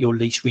wouldn't get your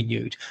lease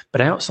renewed.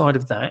 But outside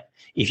of that,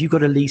 if you've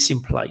got a lease in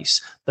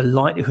place, the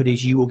likelihood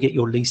is you will get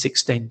your lease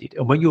extended.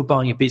 And when you're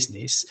buying a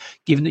business,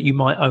 given that you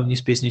might own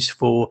this business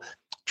for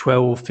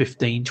 12,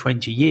 15,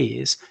 20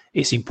 years,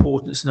 it's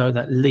important to know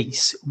that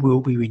lease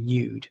will be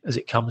renewed as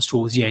it comes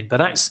towards the end. But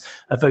that's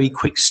a very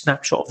quick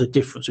snapshot of the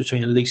difference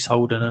between a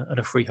leasehold and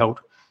a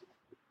freehold.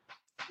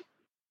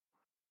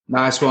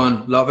 Nice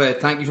one. Love it.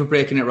 Thank you for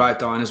breaking it right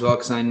down as well,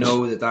 because I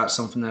know that that's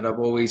something that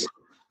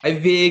I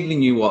vaguely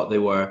knew what they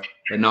were,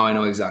 but now I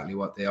know exactly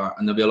what they are.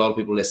 And there'll be a lot of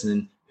people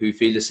listening who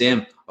feel the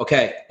same.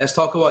 Okay, let's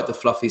talk about the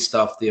fluffy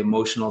stuff, the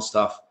emotional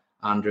stuff,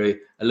 Andrew,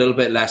 a little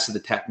bit less of the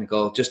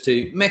technical, just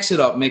to mix it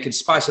up,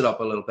 spice it up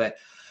a little bit.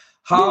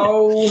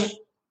 How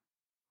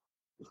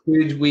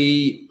could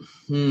we,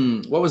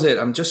 what was it?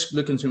 I'm just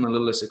looking through my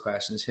little list of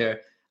questions here.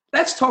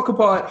 Let's talk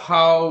about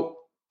how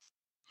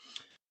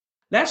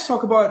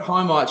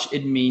much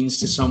it means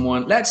to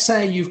someone. Let's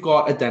say you've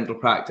got a dental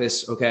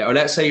practice, okay? Or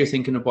let's say you're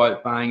thinking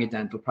about buying a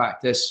dental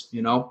practice,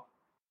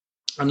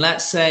 and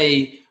let's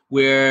say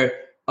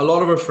a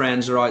lot of our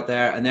friends are out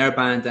there and they're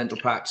buying dental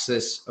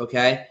practices,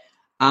 okay?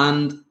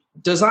 And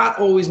does that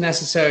always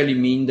necessarily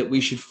mean that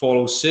we should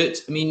follow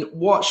suit? I mean,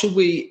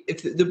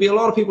 there'll be a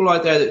lot of people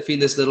out there that feel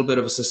this little bit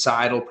of a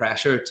societal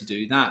pressure to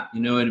do that, you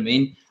know what I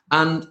mean?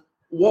 And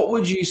what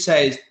would you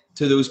say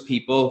to those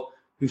people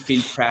who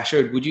feel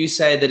pressured? Would you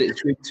say that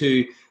it's good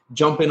to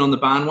jump in on the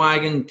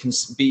bandwagon,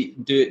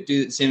 do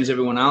the same as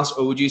everyone else?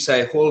 Or would you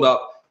say, hold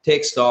up,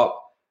 take stock,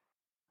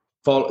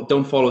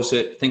 don't follow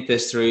suit, think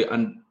this through?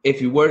 And if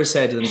you were to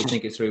say to them to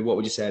think it through, what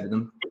would you say to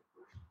them?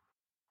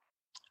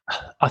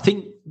 I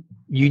think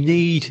you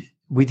need,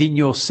 within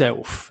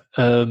yourself,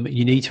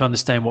 you need to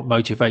understand what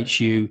motivates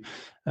you.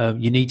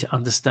 You need to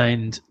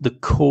understand the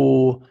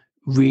core,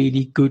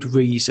 really good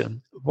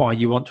reason why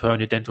you want to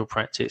own a dental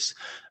practice.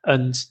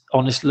 And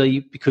honestly,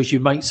 because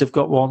your mates have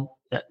got one,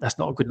 that's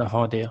not a good enough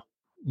idea.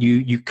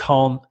 You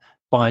can't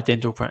buy a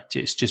dental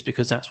practice just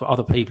because that's what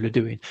other people are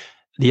doing.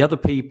 The other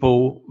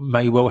people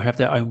may well have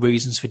their own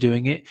reasons for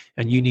doing it,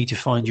 and you need to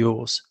find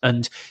yours.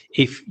 And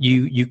if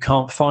you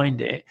can't find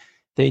it,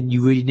 then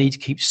you really need to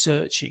keep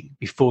searching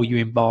before you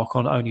embark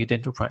on owning a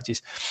dental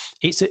practice.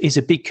 It's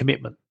a big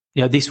commitment.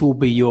 This will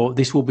be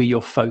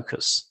your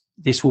focus.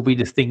 This will be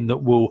the thing that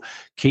will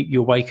keep you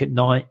awake at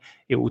night.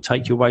 It will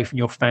take you away from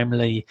your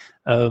family.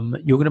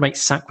 You're going to make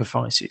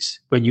sacrifices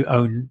when you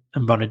own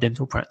and run a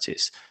dental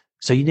practice.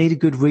 So you need a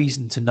good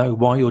reason to know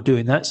why you're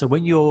doing that. So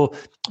when you're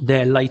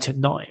there late at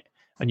night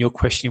and you're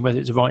questioning whether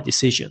it's the right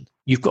decision,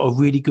 you've got a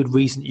really good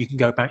reason that you can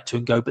go back to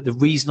and go, but the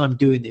reason I'm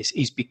doing this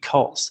is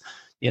because,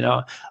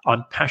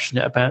 I'm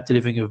passionate about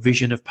delivering a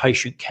vision of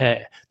patient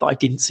care that I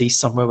didn't see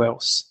somewhere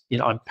else.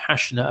 I'm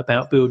passionate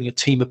about building a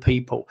team of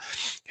people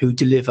who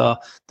deliver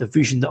the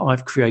vision that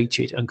I've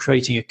created and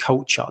creating a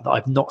culture that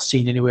I've not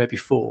seen anywhere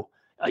before.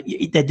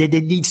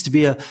 There needs to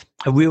be a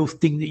real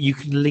thing that you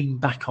can lean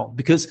back on,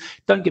 because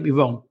don't get me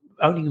wrong,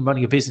 owning and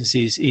running a business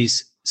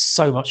is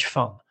so much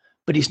fun,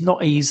 but it's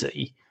not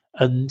easy.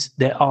 And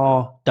there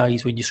are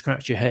days when you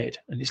scratch your head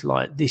and it's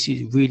like, this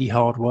is really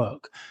hard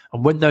work.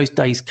 And when those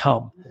days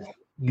come,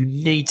 you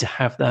need to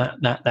have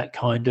that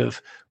kind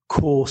of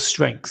core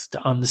strength to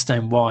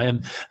understand why.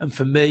 And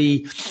for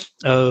me,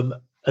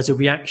 as a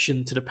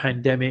reaction to the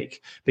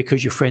pandemic,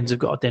 because your friends have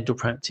got a dental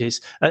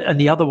practice, and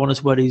the other one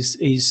as well is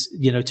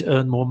to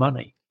earn more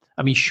money.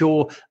 I mean,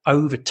 sure,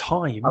 over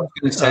time,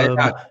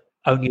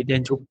 owning a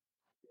dental.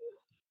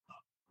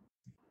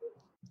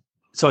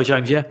 Sorry,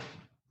 James. Yeah.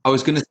 I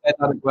was going to say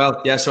that as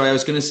well. Yeah, sorry, I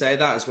was going to say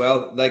that as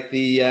well. Like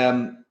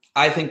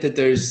I think that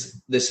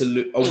there's this,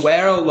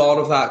 where a lot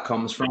of that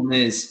comes from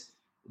is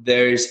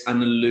there's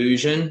an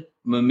illusion.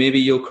 Maybe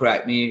you'll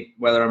correct me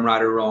whether I'm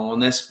right or wrong on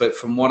this, but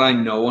from what I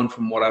know and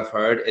from what I've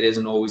heard, it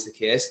isn't always the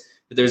case.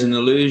 But there's an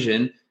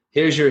illusion.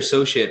 Here's your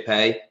associate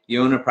pay.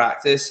 You own a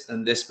practice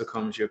and this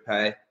becomes your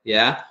pay.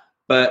 Yeah.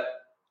 But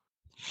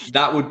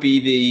that would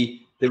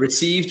be the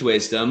received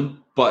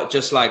wisdom. But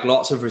just like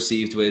lots of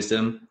received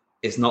wisdom,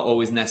 it's not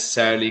always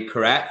necessarily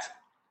correct.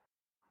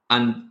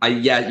 And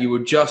you were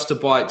just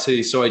about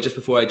to, sorry, just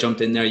before I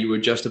jumped in there, you were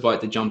just about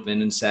to jump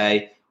in and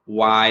say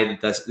why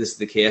this is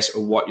the case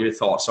or what your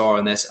thoughts are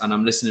on this. And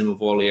I'm listening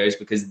with all ears,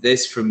 because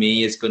this for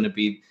me is going to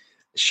be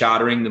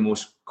shattering the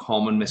most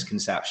common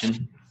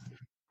misconception.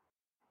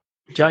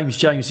 James,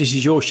 this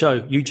is your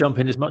show. You jump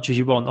in as much as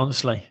you want,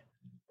 honestly.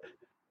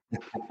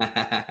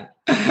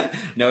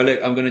 No,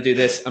 look, I'm going to do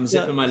this. I'm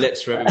zipping my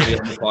lips for everybody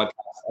on the podcast.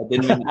 I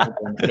didn't mean to.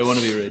 I don't want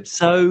to be rude.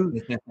 So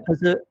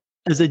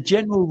as a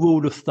general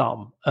rule of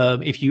thumb,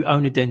 if you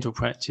own a dental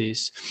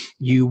practice,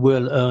 you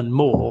will earn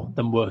more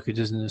than working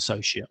as an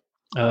associate.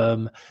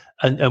 And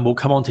we'll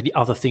come on to the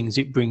other things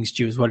it brings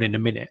to you as well in a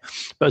minute.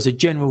 But as a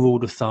general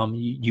rule of thumb,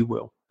 you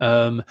will.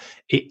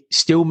 It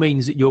still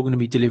means that you're going to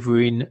be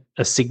delivering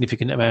a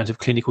significant amount of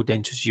clinical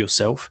dentistry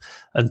yourself.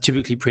 And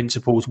typically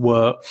principals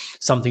work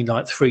something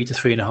like 3 to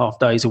 3.5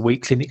 days a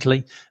week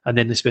clinically, and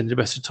then they spend the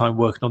rest of the time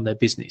working on their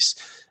business.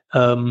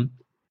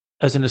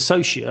 As an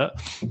associate,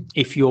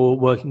 if you're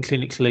working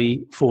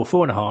clinically for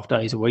 4.5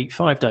 days a week,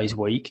 5 days a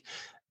week,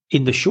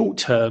 in the short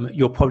term,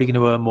 you're probably going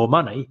to earn more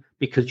money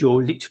because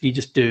you're literally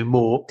just doing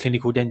more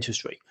clinical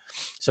dentistry.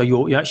 So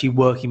you're actually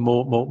working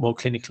more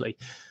clinically.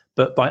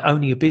 But by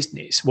owning a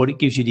business, what it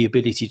gives you the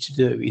ability to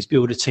do is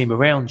build a team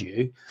around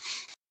you.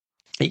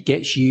 It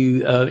gets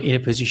you in a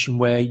position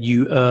where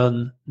you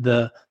earn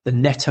the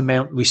net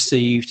amount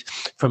received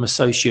from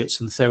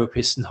associates and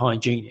therapists and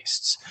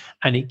hygienists,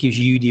 and it gives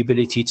you the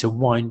ability to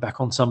wind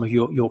back on some of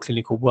your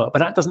clinical work. But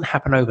that doesn't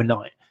happen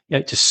overnight.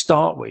 To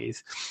start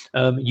with,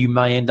 you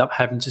may end up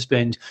having to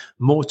spend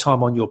more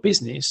time on your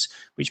business,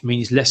 which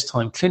means less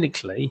time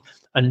clinically,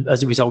 and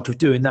as a result of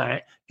doing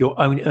that, your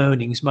own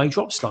earnings may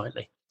drop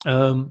slightly.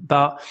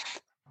 But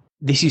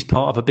this is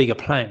part of a bigger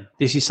plan.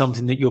 This is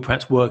something that you're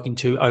perhaps working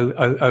to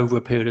over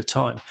a period of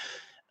time.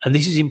 And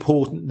this is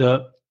important,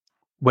 that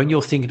when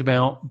you're thinking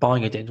about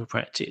buying a dental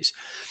practice,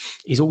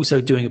 is also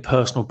doing a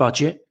personal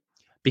budget,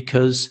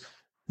 because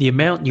the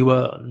amount you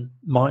earn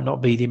might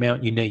not be the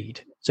amount you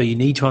need. So you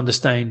need to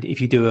understand, if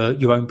you do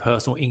your own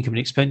personal income and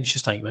expenditure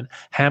statement,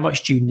 how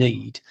much do you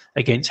need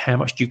against how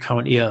much do you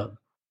currently earn?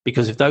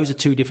 Because if those are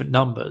two different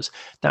numbers,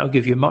 that will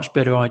give you a much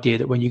better idea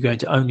that when you go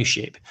into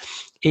ownership,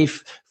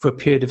 if for a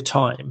period of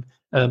time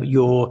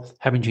you're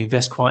having to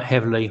invest quite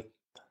heavily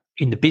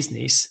in the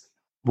business,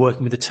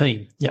 working with the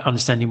team,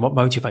 understanding what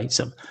motivates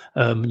them.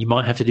 You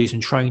might have to do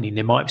some training.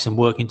 There might be some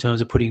work in terms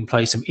of putting in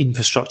place some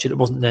infrastructure that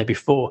wasn't there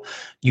before.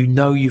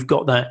 You've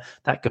got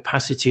that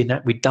capacity and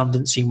that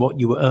redundancy in what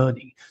you were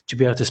earning to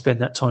be able to spend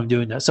that time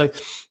doing that. So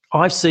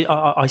I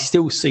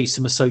still see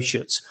some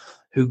associates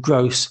who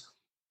gross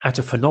at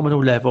a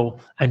phenomenal level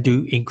and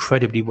do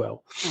incredibly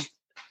well.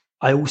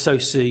 I also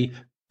see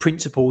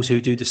principals who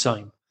do the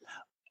same.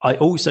 I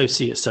also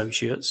see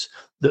associates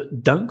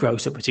that don't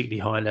gross at particularly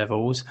high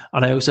levels,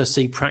 and I also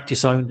see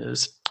practice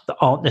owners that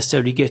aren't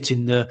necessarily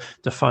getting the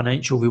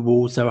financial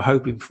rewards they were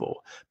hoping for.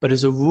 But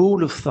as a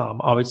rule of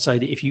thumb, I would say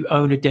that if you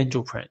own a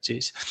dental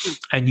practice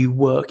and you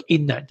work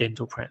in that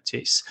dental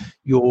practice,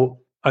 you're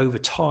over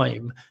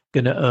time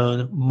going to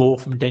earn more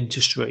from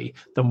dentistry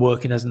than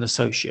working as an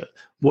associate.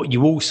 What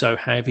you also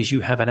have is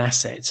you have an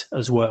asset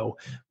as well,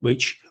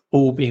 which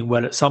all being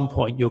well, at some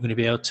point you're going to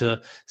be able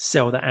to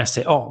sell that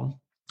asset on,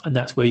 and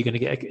that's where you're going to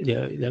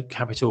get a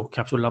capital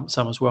lump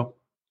sum as well.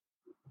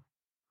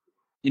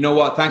 You know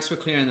what? Thanks for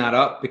clearing that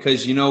up,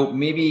 because,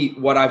 maybe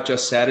what I've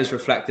just said is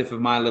reflective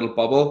of my little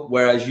bubble,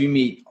 whereas you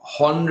meet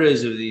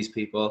hundreds of these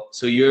people.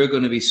 So you're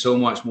going to be so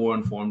much more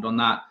informed on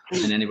that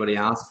than anybody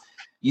else.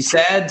 You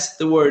said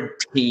the word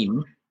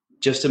team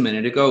just a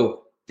minute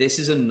ago. This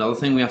is another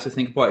thing we have to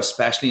think about,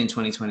 especially in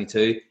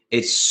 2022.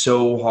 It's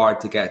so hard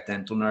to get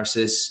dental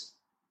nurses.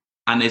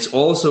 And it's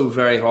also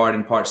very hard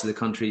in parts of the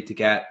country to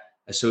get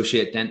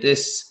associate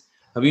dentists.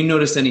 Have you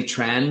noticed any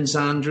trends,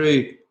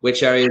 Andrew?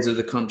 Which areas of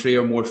the country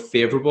are more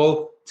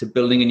favorable to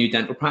building a new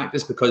dental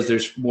practice because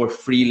there's more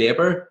free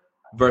labor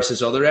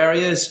versus other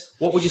areas?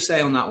 What would you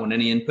say on that one?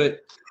 Any input?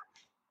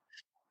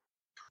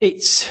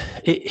 It's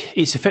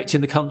affecting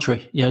the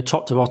country,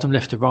 top to bottom,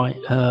 left to right.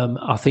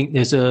 I think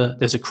there's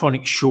a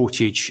chronic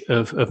shortage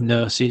of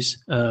nurses.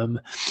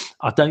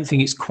 I don't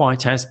think it's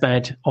quite as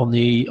bad on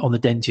the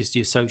dentist,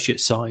 the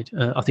associate side.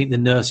 I think the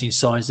nursing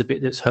side is the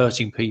bit that's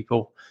hurting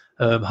people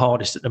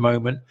hardest at the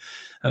moment.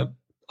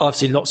 I've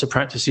seen lots of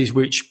practices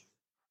which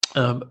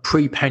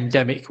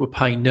pre-pandemic were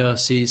paying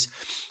nurses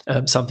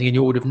something in the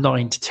order of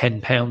 £9 to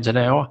 £10 an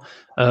hour.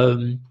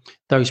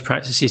 Those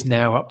practices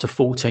now are up to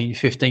 £14,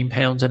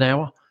 £15 an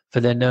hour for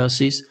their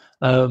nurses.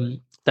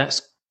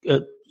 That's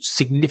a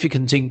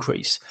significant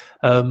increase.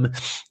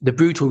 The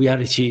brutal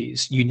reality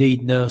is you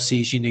need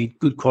nurses, you need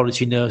good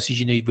quality nurses,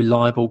 you need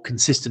reliable,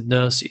 consistent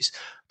nurses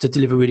to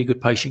deliver really good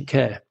patient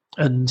care.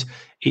 And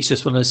it's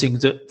just one of those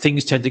things that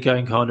things tend to go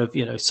in kind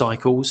of,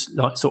 cycles,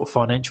 like sort of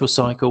financial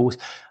cycles.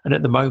 And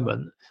at the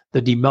moment,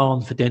 the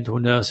demand for dental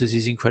nurses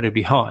is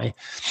incredibly high,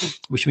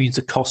 which means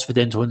the cost for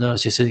dental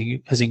nurses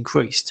has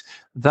increased.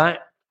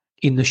 That,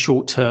 in the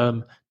short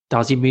term,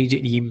 does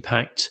immediately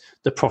impact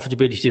the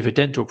profitability of a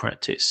dental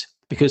practice,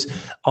 because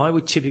I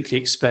would typically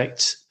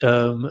expect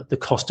the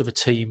cost of a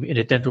team in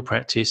a dental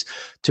practice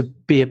to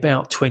be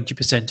about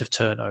 20% of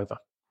turnover,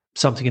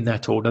 something in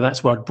that order.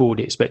 That's what I'd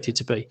broadly expect it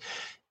to be.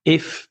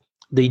 If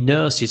the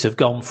nurses have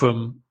gone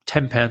from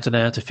 £10 an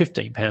hour to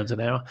 £15 an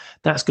hour,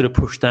 that's going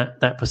to push that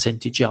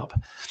percentage up.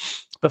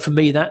 But for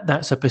me,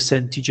 that's a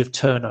percentage of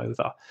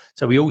turnover.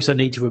 So we also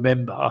need to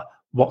remember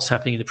what's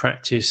happening in the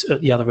practice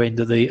at the other end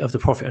of the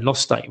profit and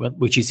loss statement,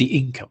 which is the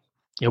income.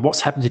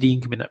 What's happened to the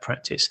income in that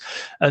practice?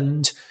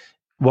 And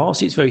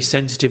whilst it's very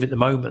sensitive at the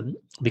moment,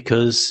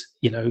 because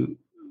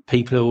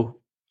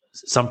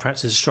some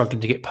practices are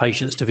struggling to get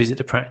patients to visit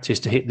the practice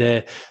to hit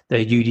their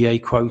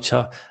UDA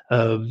quota.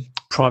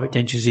 Private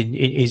dentistry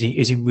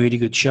is in really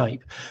good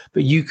shape,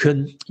 but you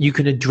can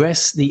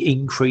address the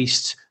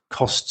increased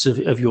costs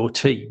of your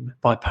team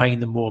by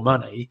paying them more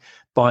money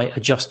by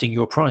adjusting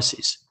your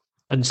prices.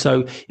 And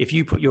so if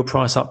you put your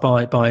price up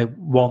by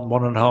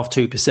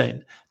 1.5%,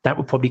 2%, that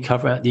would probably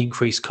cover out the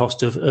increased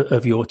cost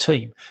of your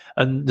team.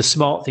 And the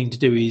smart thing to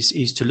do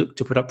is to look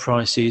to put up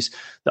prices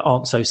that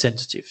aren't so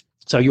sensitive.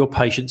 So your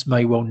patients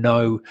may well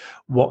know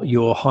what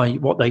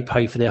they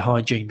pay for their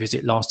hygiene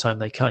visit last time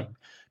they came,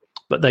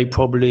 but they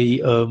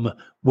probably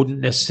wouldn't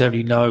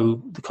necessarily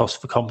know the cost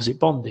for composite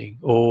bonding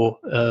or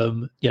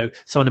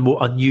some of the more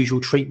unusual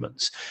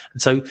treatments.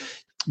 And so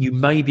you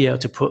may be able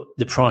to put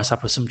the price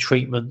up of some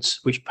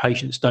treatments which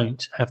patients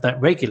don't have that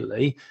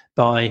regularly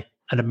by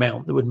an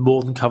amount that would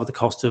more than cover the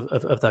cost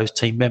of those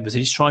team members.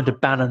 And it's trying to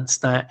balance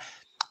that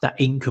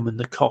income and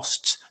the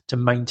costs to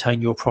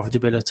maintain your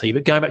profitability.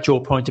 But going back to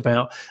your point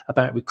about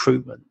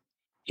recruitment,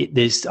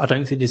 I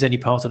don't think there's any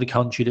part of the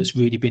country that's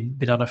really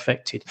been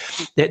unaffected.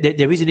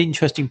 There is an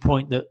interesting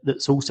point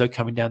that's also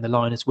coming down the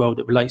line as well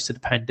that relates to the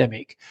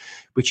pandemic,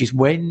 which is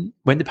when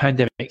the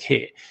pandemic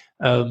hit,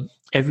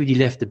 everybody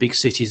left the big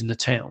cities and the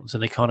towns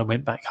and they kind of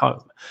went back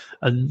home.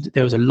 And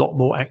there was a lot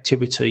more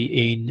activity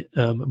in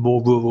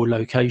more rural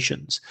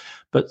locations.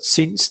 But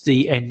since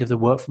the end of the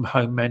work from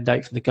home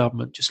mandate from the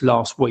government just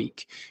last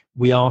week,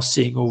 we are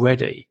seeing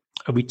already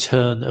a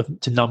return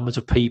to numbers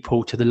of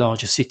people to the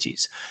larger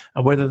cities.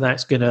 And whether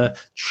that's going to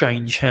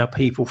change how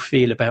people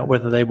feel about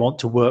whether they want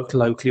to work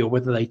locally or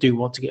whether they do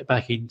want to get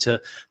back into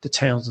the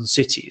towns and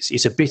cities,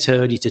 it's a bit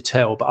early to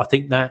tell. But I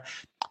think that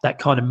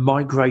kind of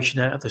migration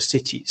out of the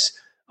cities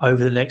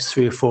over the next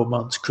 3 or 4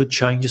 months could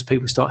change as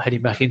people start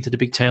heading back into the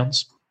big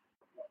towns.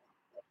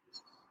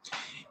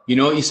 You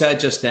know what you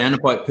said just then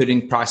about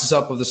putting prices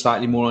up of the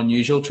slightly more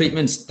unusual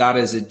treatments? That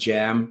is a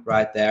gem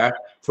right there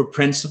for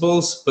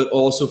principals, but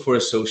also for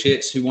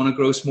associates who want to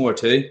gross more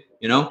too.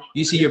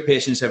 You see your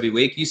patients every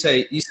week. You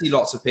see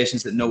lots of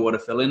patients that know what a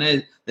fill-in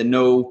is, that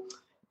know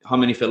how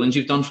many fill-ins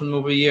you've done from them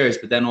over the years,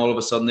 but then all of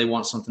a sudden they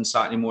want something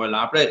slightly more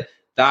elaborate.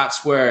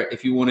 That's where,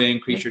 if you want to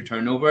increase your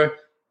turnover,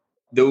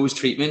 those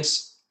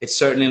treatments, it's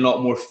certainly a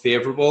lot more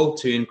favorable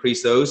to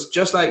increase those.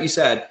 Just like you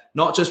said,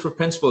 not just for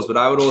principals, but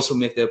I would also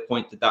make the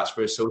point that that's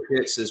for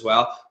associates as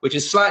well, which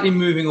is slightly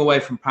moving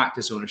away from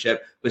practice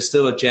ownership, but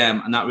still a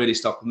gem. And that really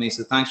stuck with me.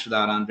 So thanks for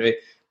that, Andre.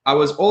 I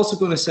was also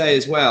going to say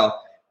as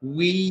well,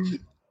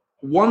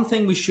 one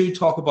thing we should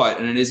talk about,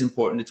 and it is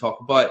important to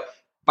talk about,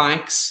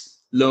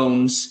 banks,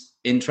 loans,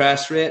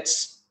 interest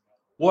rates.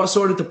 What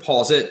sort of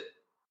deposit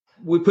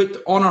we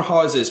put on our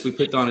houses, we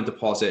put down a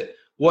deposit.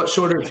 What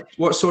sort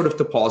of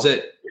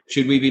deposit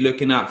should we be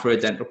looking at for a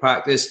dental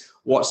practice?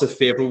 What's the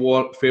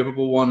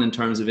favorable one in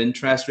terms of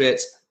interest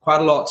rates?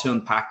 Quite a lot to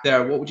unpack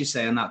there. What would you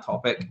say on that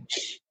topic?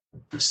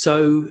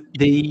 So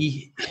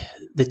the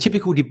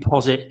typical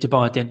deposit to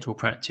buy a dental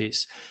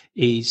practice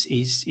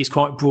is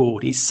quite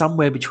broad. It's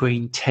somewhere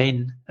between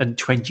 10 and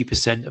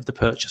 20% of the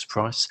purchase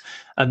price.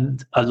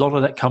 And a lot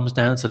of that comes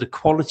down to the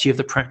quality of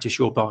the practice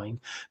you're buying,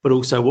 but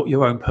also what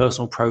your own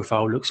personal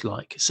profile looks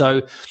like.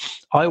 So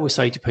I always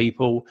say to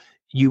people,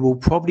 you will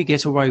probably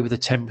get away with a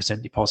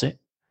 10% deposit,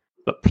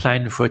 but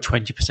plan for a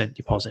 20%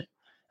 deposit.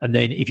 And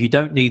then if you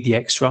don't need the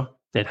extra,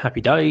 then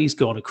happy days,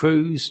 go on a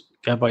cruise,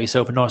 go and buy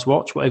yourself a nice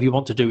watch, whatever you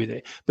want to do with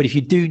it. But if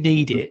you do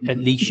need it, at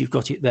least you've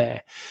got it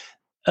there.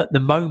 At the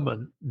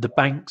moment, the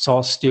banks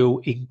are still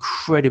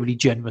incredibly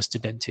generous to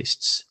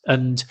dentists,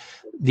 and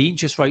the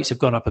interest rates have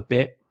gone up a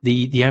bit.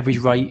 The average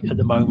rate at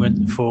the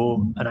moment for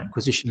an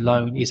acquisition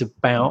loan is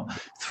about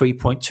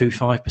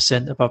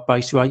 3.25% above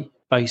base rate,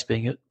 base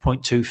being at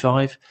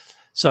 0.25.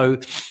 So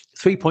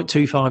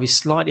 3.25 is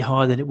slightly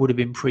higher than it would have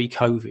been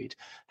pre-COVID.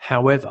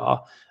 However,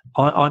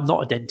 I'm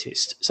not a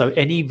dentist. So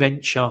any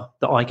venture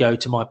that I go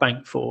to my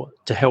bank for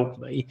to help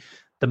me,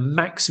 the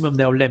maximum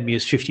they'll lend me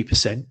is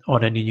 50%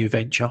 on any new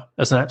venture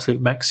as an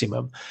absolute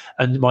maximum.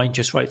 And my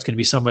interest rate is going to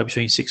be somewhere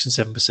between 6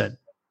 and 7%.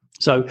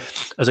 So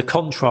as a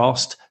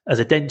contrast, as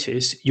a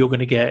dentist, you're going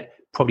to get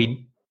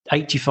probably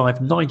 85,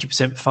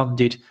 90%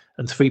 funded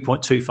and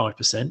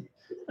 3.25%.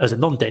 As a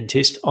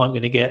non-dentist, I'm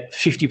going to get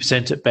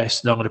 50% at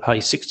best, and I'm going to pay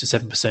 6 to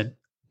 7%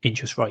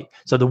 interest rate.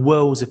 So the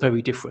worlds are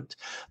very different.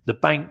 The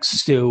banks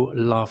still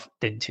love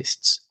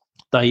dentists.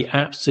 They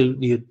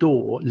absolutely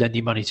adore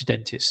lending money to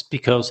dentists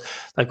because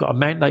they've got a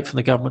mandate from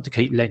the government to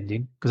keep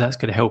lending, because that's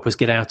going to help us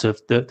get out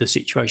of the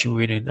situation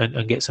we're in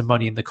and get some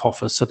money in the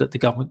coffers so that the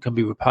government can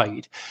be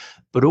repaid.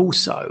 But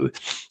also,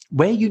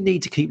 where you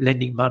need to keep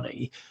lending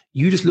money,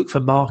 you just look for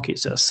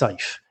markets that are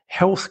safe.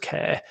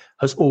 Healthcare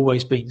has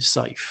always been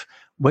safe.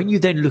 When you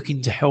then look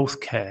into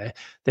healthcare,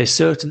 there's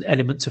certain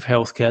elements of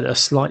healthcare that are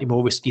slightly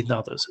more risky than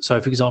others. So,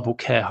 for example,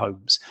 care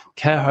homes.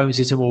 Care homes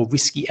is a more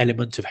risky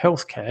element of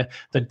healthcare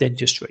than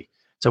dentistry.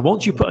 So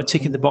once you put a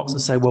tick in the box and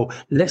say, well,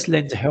 let's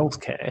lend to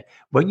healthcare,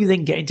 when you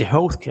then get into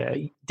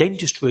healthcare,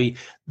 dentistry,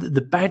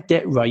 the bad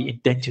debt rate in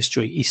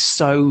dentistry is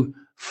so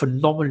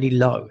phenomenally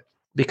low,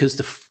 because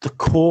the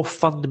core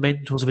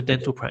fundamentals of a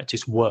dental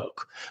practice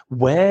work.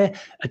 Where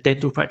a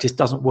dental practice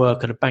doesn't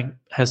work and a bank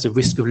has the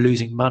risk of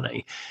losing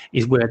money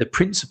is where the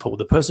principal,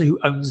 the person who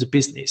owns the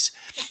business,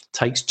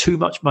 takes too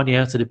much money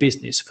out of the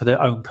business for their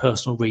own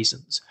personal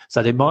reasons.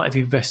 So they might have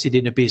invested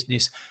in a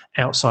business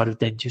outside of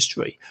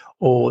dentistry,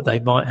 or they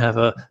might have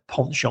a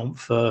penchant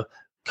for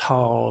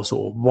cars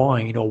or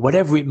wine or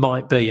whatever it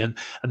might be, and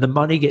the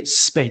money gets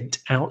spent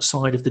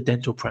outside of the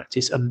dental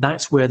practice, and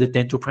that's where the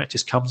dental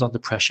practice comes under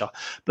pressure.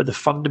 But the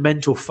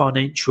fundamental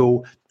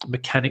financial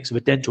mechanics of a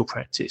dental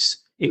practice,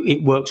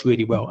 it works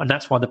really well, and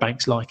that's why the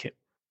banks like it.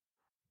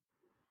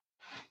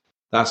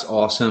 That's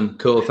awesome.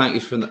 Cool. Thank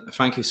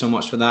you so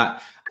much for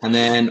that. And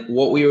then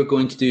what we are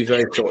going to do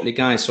very shortly,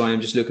 guys, so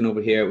I'm just looking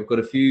over here, we've got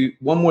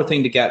one more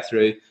thing to get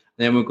through,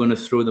 then we're going to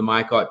throw the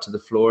mic out to the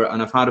floor.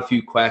 And I've had a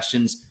few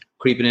questions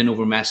creeping in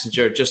over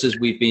Messenger, just as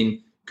we've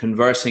been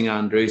conversing,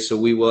 Andrew. So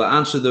we will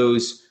answer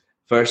those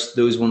first,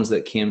 those ones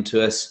that came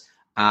to us.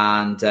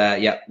 And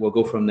we'll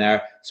go from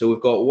there. So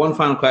we've got one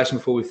final question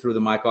before we throw the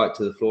mic out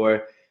to the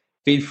floor.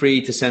 Feel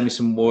free to send me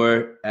some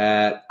more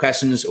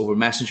questions over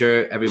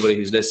Messenger. Everybody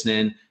who's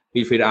listening,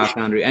 feel free to ask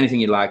Andrew anything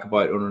you'd like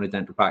about owning a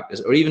dental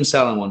practice, or even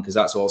selling one, because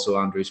that's also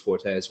Andrew's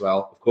forte as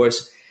well, of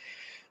course.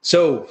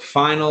 So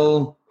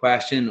final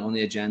question on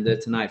the agenda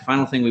tonight.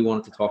 Final thing we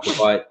wanted to talk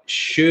about.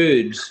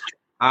 Should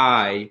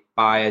I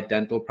buy a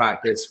dental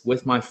practice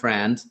with my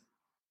friend,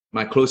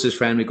 my closest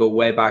friend? We go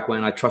way back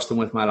when. I trust him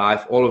with my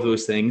life, all of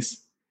those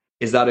things.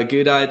 Is that a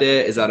good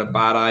idea? Is that a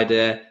bad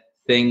idea?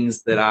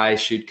 Things that I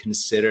should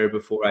consider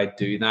before I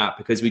do that,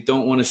 because we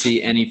don't want to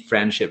see any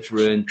friendships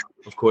ruined,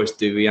 of course,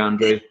 do we,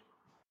 Andrew?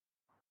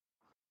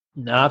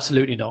 No,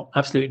 absolutely not.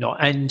 Absolutely not.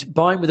 And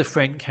buying with a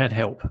friend can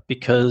help,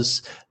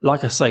 because,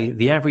 like I say,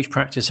 the average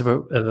practice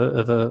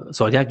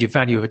the average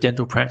value of a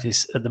dental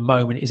practice at the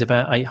moment is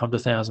about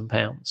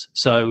 £800,000.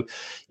 So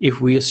if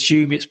we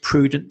assume it's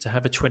prudent to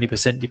have a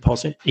 20%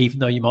 deposit, even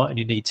though you might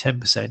only need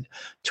 10%,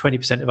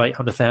 20% of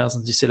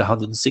 800,000 is still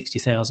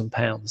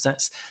 £160,000.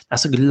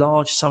 That's a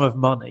large sum of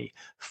money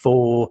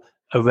for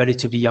a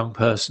relatively young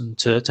person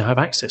to have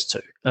access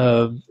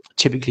to.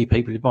 Typically,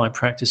 people who buy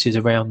practices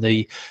around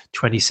the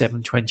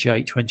 27,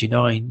 28,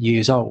 29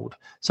 years old.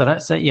 So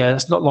that's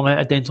not long out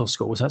of dental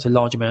school. So that's a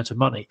large amount of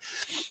money.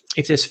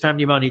 If there's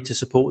family money to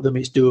support them,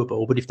 it's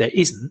doable. But if there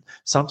isn't,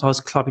 sometimes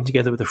clubbing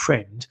together with a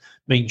friend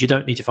means you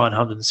don't need to find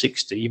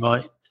 160. You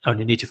might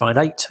only need to find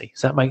 80.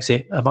 So that makes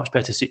it a much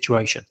better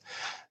situation.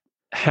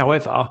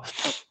 However,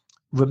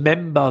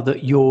 remember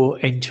that you're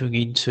entering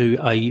into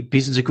a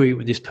business agreement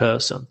with this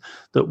person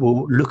that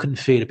will look and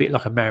feel a bit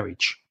like a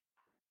marriage,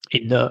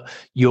 in that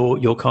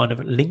you're kind of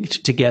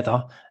linked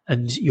together,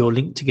 and you're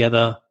linked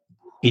together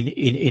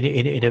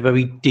in a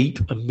very deep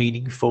and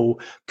meaningful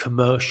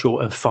commercial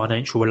and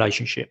financial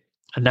relationship.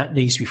 And that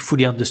needs to be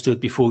fully understood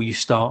before you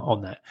start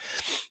on that.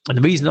 And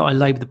the reason that I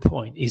labour the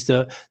point is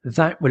that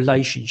that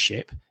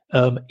relationship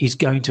is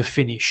going to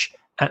finish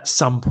at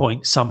some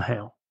point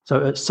somehow.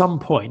 So at some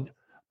point,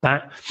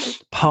 that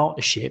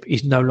partnership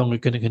is no longer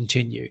going to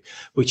continue,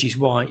 which is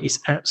why it's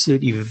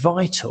absolutely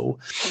vital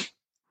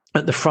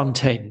at the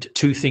front end.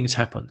 Two things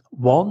happen.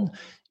 One,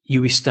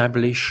 you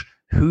establish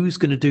who's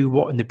going to do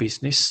what in the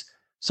business.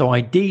 So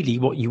ideally,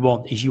 what you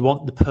want is you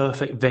want the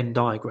perfect Venn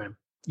diagram.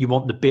 You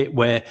want the bit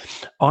where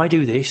I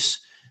do this,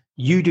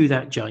 you do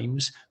that,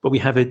 James, but we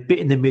have a bit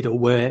in the middle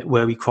where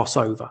we cross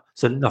over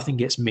so that nothing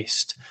gets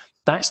missed.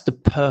 That's the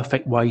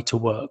perfect way to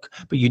work.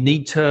 But you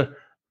need to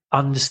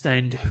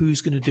understand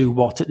who's going to do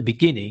what at the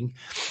beginning,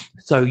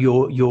 so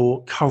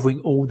you're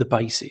covering all the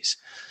bases.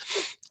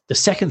 The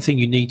second thing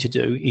you need to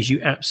do is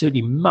you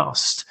absolutely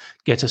must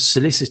get a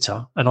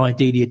solicitor, and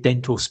ideally a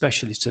dental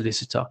specialist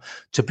solicitor,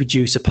 to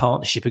produce a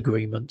partnership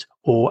agreement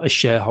or a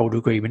shareholder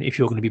agreement if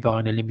you're going to be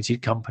buying a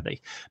limited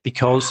company.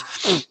 Because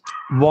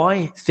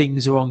why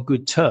things are on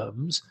good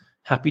terms,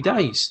 happy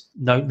days,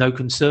 no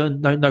concern,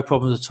 no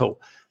problems at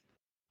all.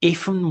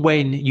 If and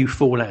when you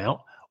fall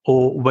out,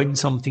 or when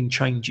something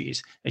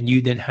changes and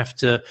you then have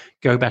to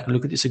go back and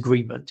look at this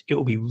agreement, it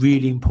will be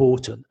really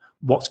important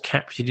what's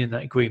captured in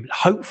that agreement.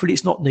 Hopefully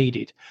it's not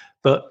needed,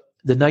 but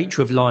the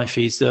nature of life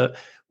is that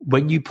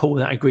when you pull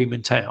that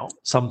agreement out,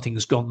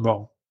 something's gone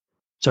wrong.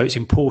 So it's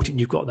important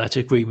you've got that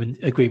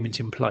agreement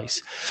in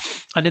place.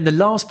 And then the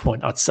last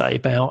point I'd say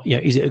about,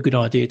 is it a good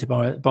idea to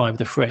buy with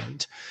a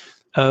friend?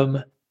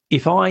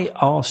 If I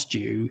asked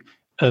you,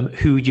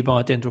 who would you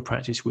buy a dental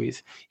practice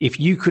with? If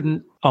you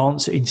couldn't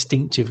answer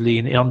instinctively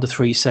in under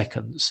 3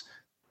 seconds,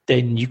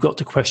 then you've got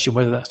to question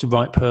whether that's the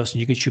right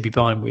person you should be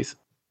buying with.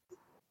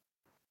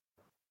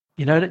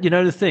 You know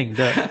the thing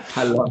that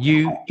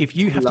if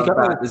you have to go.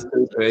 That.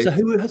 So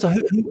who?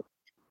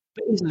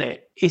 But isn't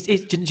it?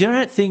 Do you know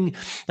that thing?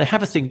 They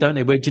have a thing, don't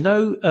they? Where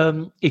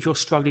if you're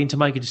struggling to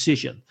make a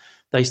decision,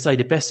 they say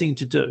the best thing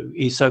to do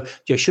is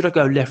should I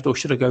go left or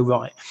should I go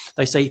right?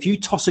 They say if you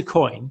toss a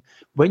coin,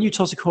 when you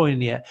toss a coin in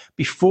the air,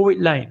 before it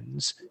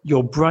lands,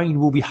 your brain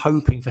will be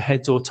hoping for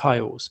heads or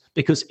tails,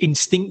 because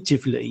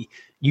instinctively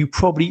you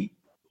probably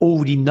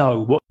already know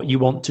what you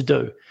want to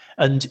do.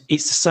 And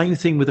it's the same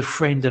thing with a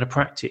friend and a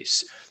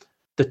practice.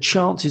 The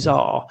chances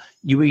are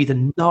you either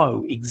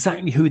know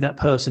exactly who that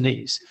person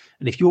is,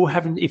 and if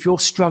you're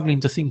struggling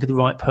to think of the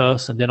right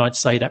person, then I'd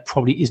say that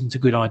probably isn't a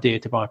good idea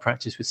to buy a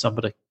practice with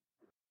somebody.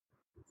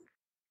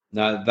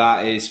 Now,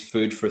 that is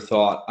food for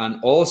thought, and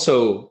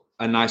also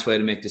a nice way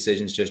to make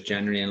decisions just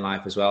generally in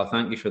life as well.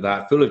 Thank you for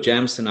that. Full of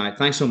gems tonight.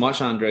 Thanks so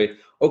much, Andrew.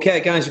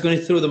 Okay, guys, we're going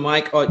to throw the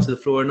mic out to the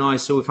floor now.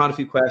 So we've had a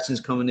few questions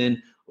coming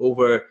in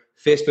over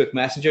Facebook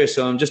Messenger.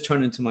 So I'm just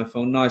turning to my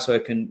phone now so I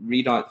can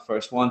read out the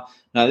first one.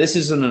 Now, this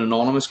is an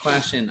anonymous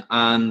question,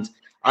 and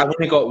I've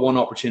only got one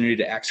opportunity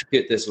to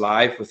execute this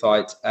live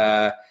without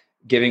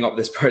giving up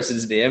this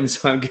person's name.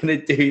 So I'm going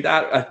to do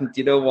that. And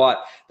you know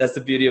what? That's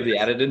the beauty of the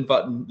editing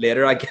button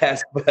later, I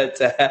guess. But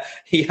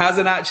he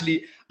hasn't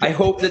actually. I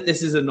hope that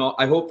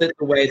I hope that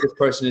the way this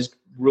person has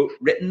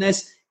written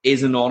this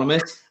is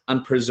anonymous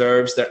and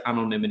preserves their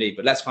anonymity.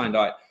 But let's find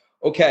out.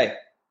 Okay.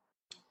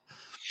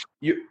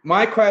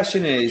 My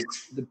question is,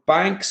 the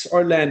banks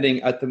are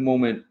lending at the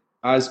moment,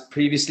 as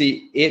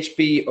previously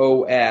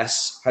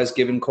HBOS has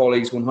given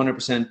colleagues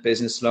 100%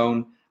 business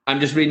loan. I'm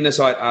just reading this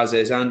out as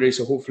is, Andrew,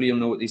 so hopefully you'll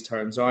know what these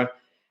terms are.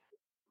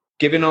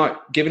 Given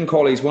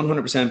colleagues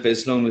 100%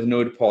 business loan with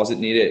no deposit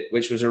needed,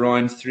 which was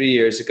around 3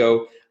 years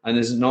ago, and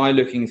is now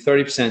looking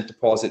 30%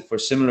 deposit for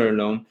similar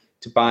loan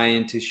to buy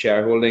into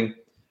shareholding.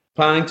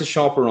 Planning to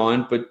shop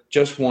around, but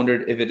just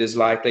wondered if this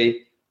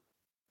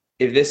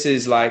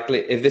is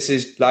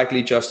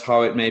likely just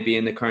how it may be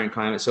in the current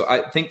climate. So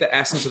I think the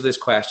essence of this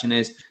question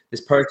is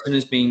this person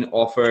is being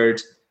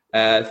offered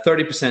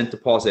 30%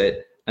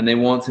 deposit, and they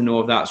want to know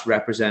if that's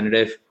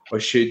representative, or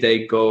should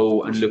they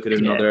go and look at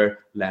another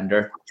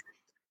lender?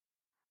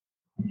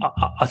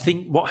 I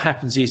think what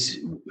happens is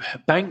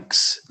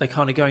banks, they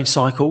kind of go in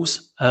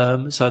cycles.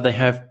 So they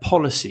have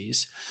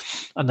policies,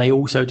 and they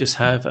also just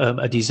have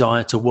a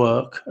desire to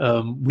work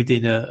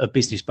within a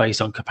business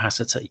based on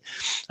capacity.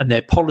 And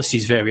their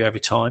policies vary over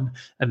time,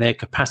 and their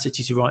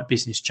capacity to write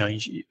business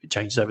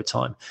changes over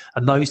time.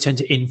 And those tend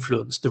to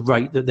influence the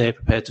rate that they're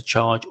prepared to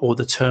charge or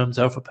the terms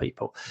they offer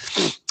people.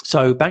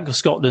 So Bank of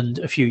Scotland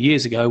a few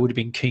years ago would have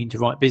been keen to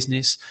write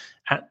business.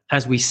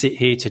 As we sit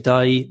here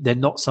today, they're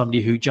not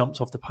somebody who jumps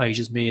off the page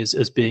as me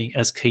as being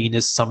as keen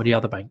as some of the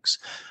other banks.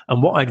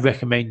 And what I'd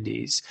recommend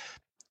is,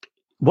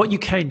 what you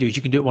can do is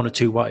you can do it one of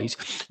two ways.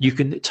 You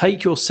can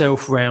take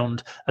yourself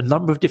round a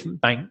number of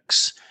different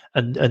banks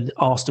and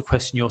ask the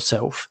question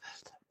yourself.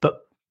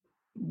 But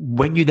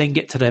when you then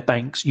get to their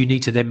banks, you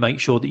need to then make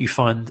sure that you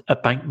find a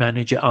bank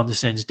manager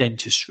understands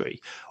dentistry.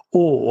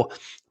 Or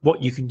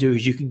what you can do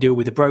is you can deal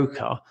with a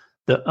broker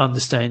that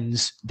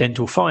understands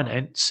dental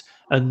finance,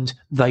 and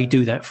they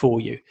do that for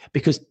you.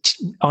 Because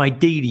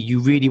ideally, you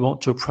really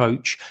want to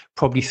approach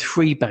probably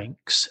 3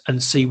 banks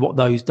and see what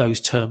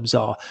those terms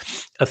are.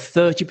 A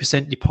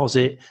 30%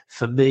 deposit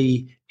for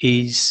me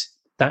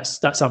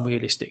that's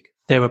unrealistic.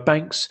 There are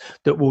banks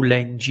that will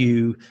lend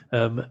you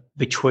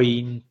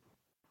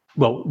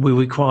we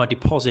require a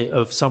deposit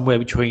of somewhere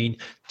between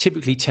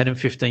typically 10 and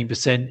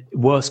 15%,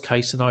 worst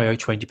case scenario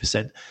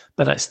 20%,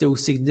 but that's still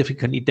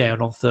significantly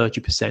down on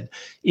 30%.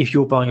 If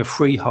you're buying a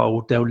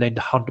freehold, they'll lend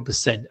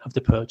 100% of the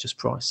purchase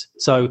price.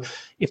 So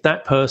if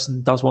that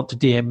person does want to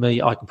DM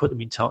me, I can put them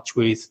in touch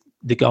with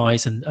the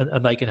guys and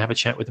they can have a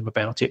chat with them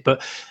about it.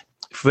 But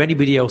for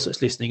anybody else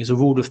that's listening, as a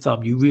rule of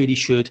thumb, you really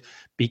should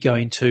be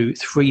going to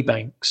 3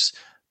 banks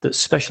that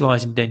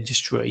specialize in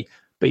dentistry,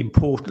 but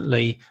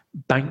importantly,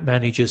 bank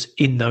managers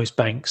in those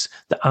banks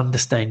that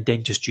understand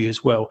dentistry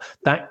as well.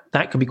 That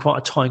can be quite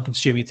a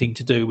time-consuming thing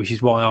to do, which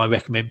is why I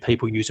recommend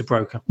people use a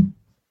broker.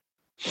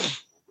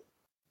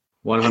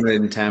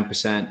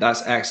 110%.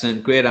 That's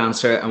excellent. Great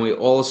answer. And we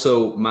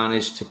also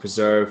managed to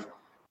preserve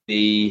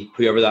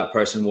whoever that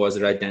person was,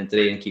 their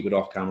identity, and keep it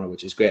off camera,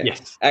 which is great.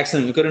 Yes.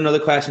 Excellent. We've got another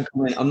question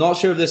coming in. I'm not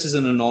sure if this is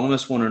an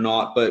anonymous one or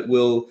not, but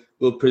we'll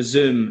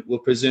presume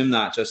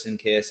that just in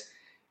case.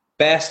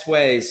 Best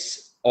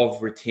ways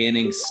of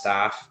retaining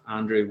staff,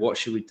 Andrew. What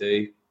should we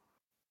do?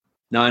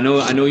 Now I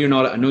know you're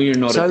not a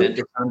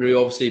dentist, Andrew,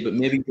 obviously, but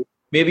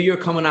maybe you're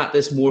coming at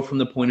this more from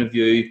the point of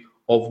view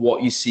of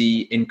what you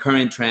see in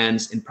current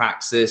trends in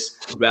practice,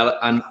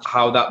 and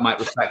how that might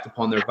reflect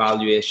upon their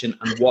valuation,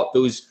 and what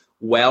those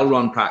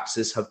well-run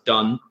practices have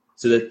done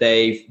so that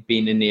they've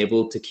been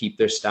enabled to keep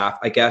their staff.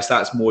 I guess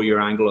that's more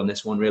your angle on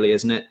this one, really,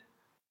 isn't it?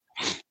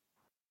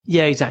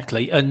 Yeah,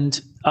 exactly.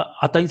 And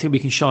I don't think we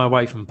can shy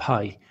away from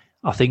pay.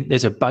 I think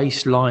there's a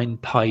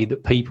baseline pay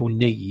that people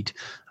need.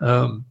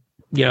 We're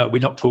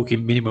not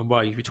talking minimum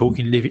wage. We're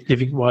talking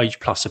living wage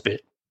plus a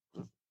bit.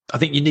 I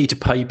think you need to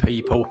pay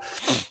people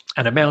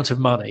an amount of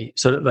money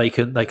so that they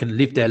can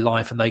live their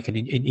life and they can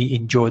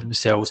enjoy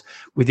themselves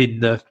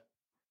within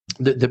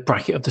the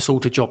bracket of the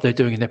sort of job they're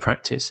doing in their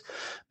practice.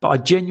 But I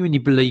genuinely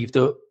believe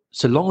that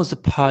so long as the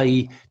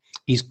pay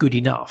is good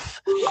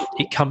enough,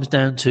 it comes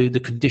down to the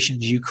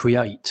conditions you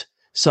create.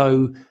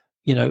 So,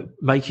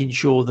 making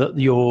sure that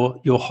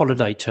your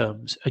holiday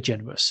terms are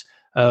generous,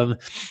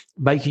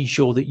 making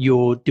sure that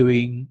you're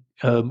doing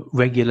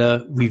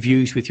regular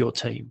reviews with your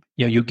team.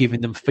 You're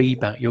giving them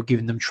feedback, you're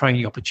giving them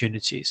training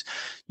opportunities.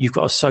 You've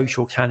got a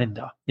social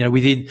calendar.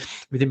 Within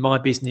my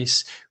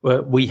business,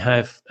 we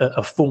have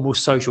a formal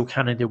social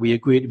calendar. We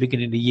agree at the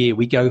beginning of the year.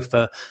 We go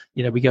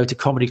to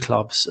comedy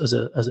clubs as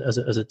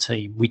a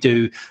team. We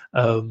do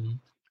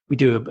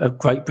a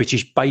Great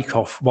British Bake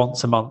Off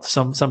once a month.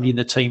 Somebody in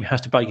the team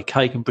has to bake a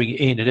cake and bring it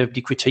in, and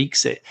everybody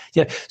critiques it.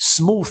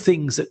 Small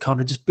things that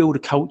kind of just build a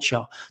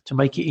culture to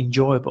make it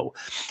enjoyable.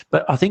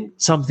 But I think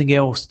something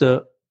else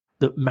that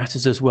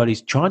matters as well is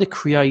trying to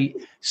create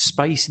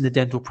space in the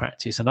dental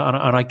practice. And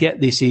I get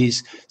this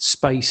is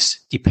space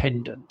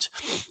dependent,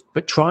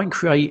 but try and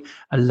create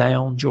a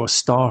lounge or a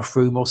staff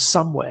room or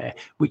somewhere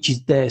which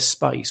is their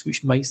space,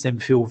 which makes them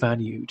feel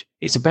valued.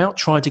 It's about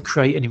trying to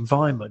create an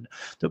environment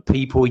that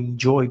people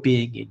enjoy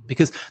being in,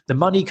 because the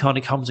money kind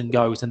of comes and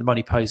goes and the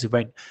money pays the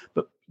rent,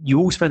 but you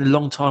all spend a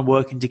long time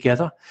working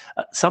together.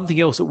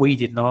 Something else that we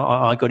did, and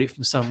I got it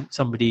from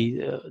somebody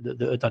that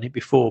had done it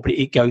before, but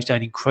it goes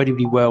down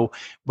incredibly well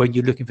when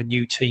you're looking for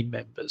new team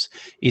members,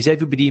 is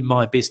everybody in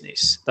my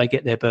business, they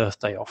get their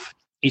birthday off.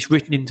 It's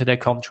written into their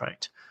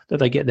contract that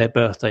they get their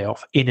birthday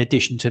off in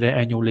addition to their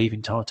annual leave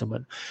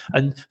entitlement.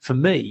 And for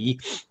me,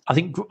 I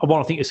think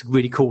it's a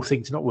really cool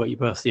thing to not work your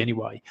birthday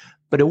anyway,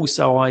 but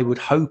also I would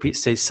hope it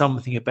says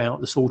something about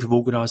the sort of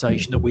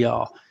organisation that we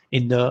are,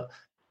 in that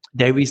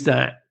there is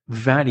that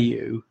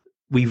value.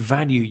 We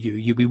value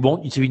you. We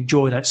want you to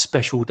enjoy that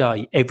special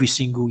day every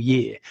single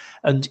year.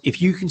 And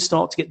if you can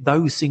start to get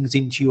those things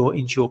into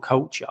your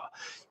culture,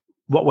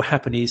 what will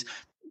happen is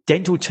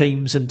dental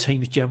teams and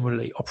teams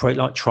generally operate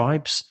like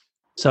tribes.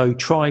 So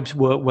tribes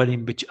work well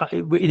in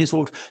a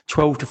sort of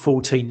 12 to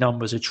 14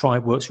 numbers. A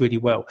tribe works really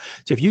well.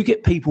 So if you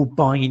get people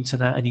buying into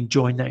that and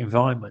enjoying that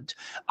environment,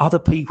 other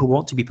people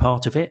want to be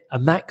part of it,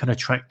 and that can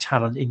attract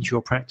talent into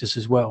your practice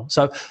as well.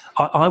 So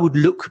I would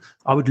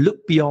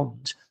look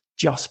beyond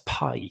just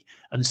pay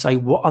and say,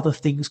 what other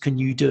things can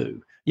you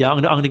do? Yeah,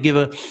 I'm going to give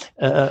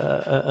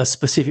a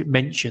specific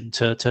mention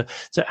to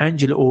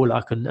Angela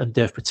Orlock and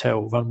Dev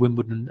Patel, run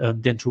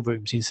Wimbledon Dental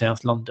Rooms in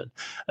South London.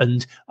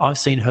 And I've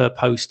seen her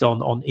post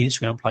on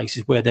Instagram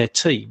places where their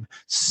team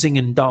sing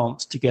and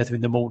dance together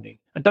in the morning.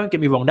 And don't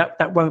get me wrong,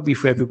 that won't be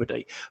for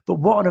everybody. But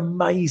what an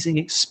amazing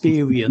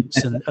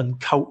experience and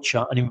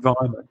culture and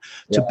environment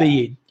to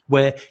be in,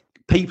 where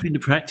people in the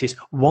practice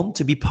want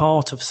to be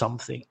part of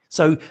something.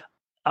 So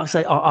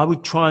I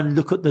would try and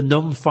look at the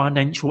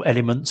non-financial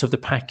elements of the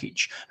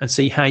package and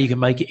see how you can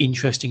make it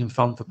interesting and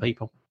fun for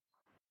people.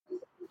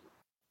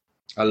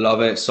 I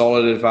love it.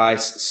 Solid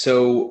advice.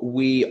 So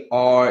we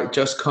are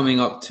just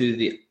coming up to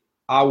the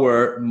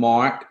hour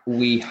mark.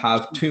 We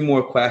have 2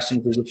 more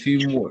questions. There's a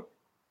few more.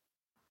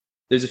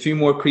 There's a few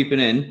more creeping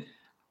in,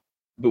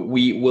 but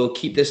we will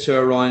keep this to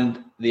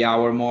around the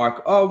hour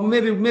mark. Oh,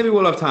 maybe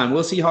we'll have time.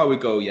 We'll see how we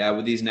go,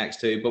 with these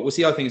next two, but we'll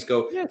see how things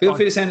go. Yeah, feel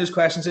free to send those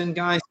questions in,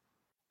 guys.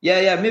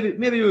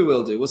 Maybe we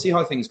will do. We'll see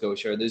how things go,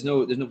 sure. There's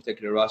no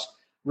particular rush.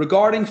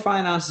 Regarding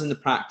finances in the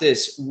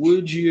practice,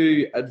 would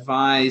you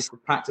advise the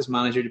practice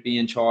manager to be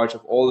in charge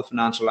of all the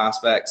financial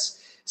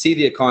aspects, see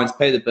the accounts,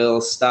 pay the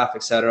bills, staff,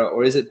 etc.,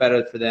 or is it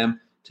better for them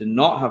to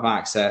not have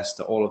access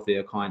to all of the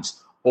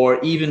accounts?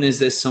 Or even is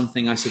this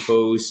something, I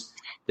suppose,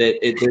 that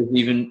there's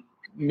even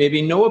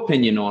maybe no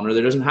opinion on, or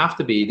there doesn't have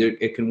to be?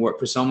 It can work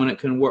for someone, it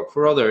can work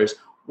for others.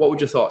 What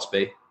would your thoughts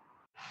be?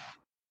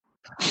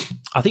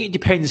 I think it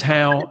depends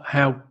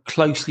how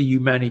closely you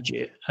manage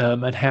it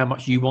and how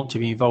much you want to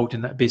be involved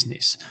in that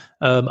business.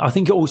 I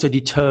think it also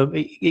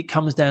it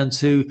comes down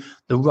to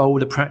the role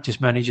the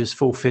practice manager is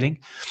fulfilling.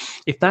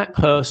 If that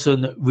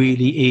person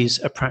really is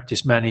a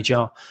practice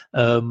manager,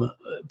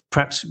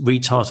 perhaps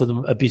retitle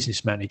them a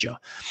business manager,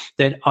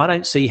 then I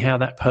don't see how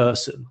that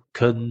person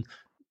can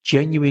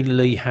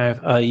genuinely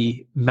have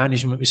a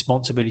management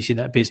responsibility in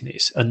that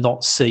business and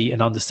not see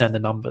and understand the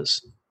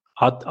numbers.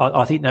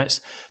 I think that's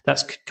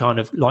kind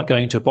of like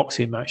going to a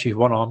boxing match with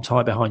one arm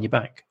tied behind your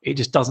back. It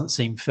just doesn't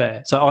seem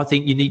fair. So I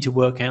think you need to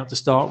work out to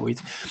start with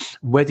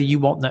whether you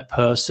want that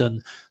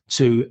person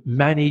to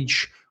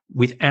manage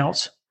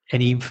without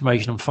any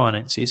information on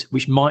finances,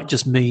 which might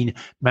just mean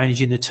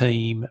managing the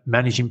team,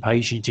 managing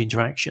patient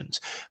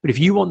interactions. But if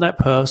you want that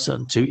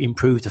person to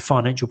improve the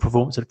financial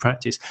performance of the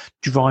practice,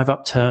 drive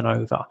up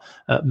turnover,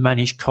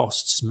 manage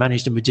costs,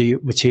 manage the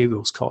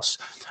materials costs,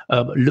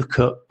 look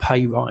at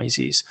pay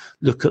rises,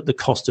 look at the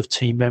cost of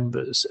team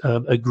members,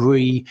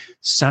 agree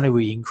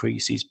salary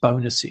increases,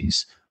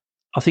 bonuses.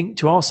 I think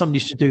to ask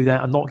somebody to do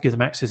that and not give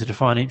them access to the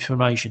financial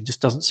information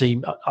just doesn't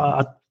seem...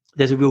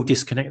 there's a real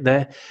disconnect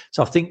there.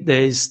 So I think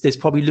there's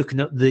probably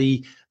looking at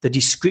the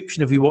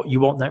description of what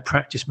you want that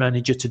practice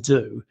manager to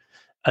do,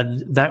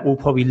 and that will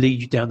probably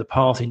lead you down the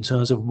path in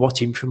terms of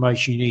what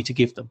information you need to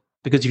give them.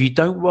 Because if you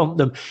don't want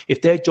them,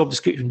 if their job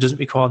description doesn't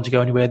require them to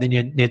go anywhere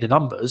near the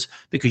numbers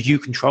because you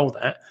control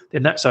that,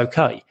 then that's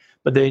okay.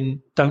 But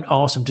then don't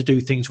ask them to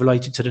do things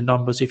related to the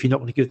numbers if you're not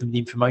going to give them the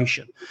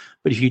information.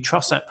 But if you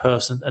trust that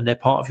person and they're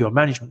part of your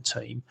management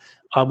team,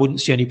 I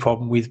wouldn't see any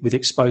problem with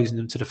exposing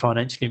them to the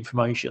financial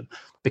information,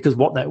 because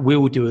what that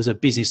will do as a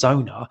business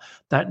owner,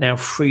 that now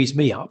frees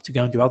me up to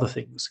go and do other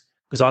things,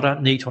 because I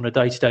don't need to on a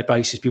day-to-day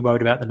basis be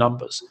worried about the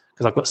numbers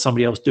because I've got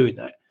somebody else doing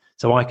that.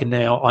 So I can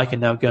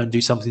now go and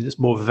do something that's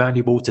more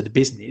valuable to the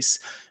business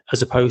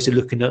as opposed to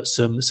looking at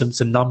some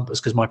numbers,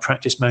 because my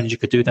practice manager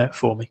could do that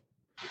for me.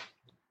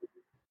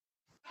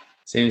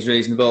 Seems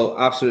reasonable.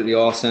 Absolutely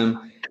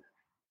awesome.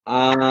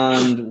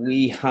 And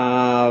we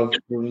have,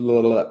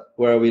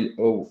 where are we?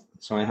 Oh,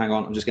 sorry, hang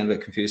on. I'm just getting a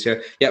bit confused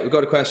here. Yeah, we've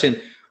got a question.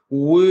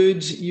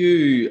 Would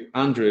you,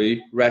 Andrew,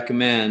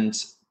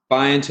 recommend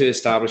buying into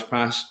established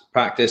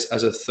practice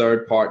as a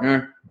third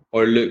partner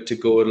or look to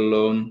go it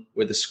alone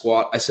with a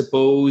squat? I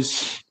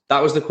suppose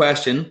that was the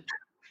question.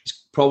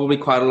 There's probably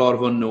quite a lot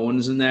of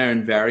unknowns in there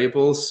and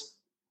variables,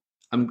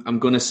 I'm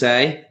going to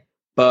say.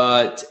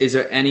 But is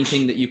there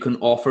anything that you can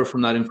offer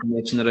from that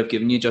information that I've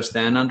given you just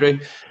then, Andrew?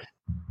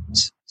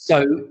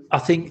 So I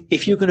think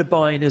if you're going to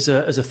buy in as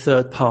a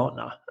third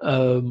partner,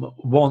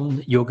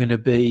 one, you're going to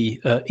be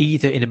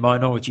either in a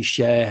minority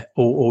share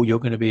or you're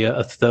going to be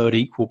a third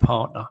equal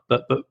partner.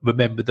 But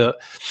remember that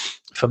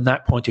from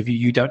that point of view,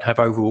 you don't have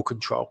overall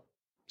control.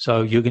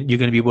 So you're going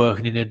to be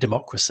working in a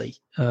democracy.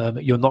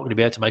 You're not going to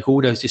be able to make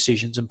all those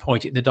decisions and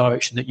point it in the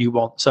direction that you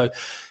want. So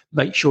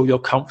make sure you're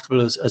comfortable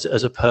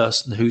as a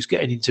person who's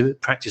getting into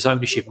practice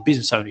ownership and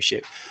business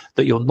ownership,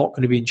 that you're not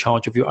going to be in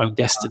charge of your own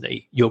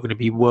destiny. You're going to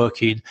be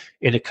working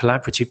in a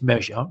collaborative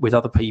measure with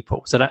other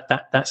people. So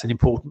that's an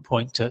important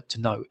point to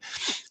note.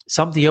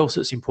 Something else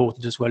that's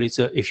important as well is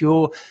that if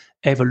you're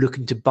ever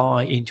looking to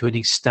buy into an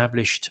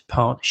established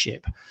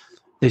partnership,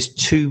 there's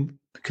two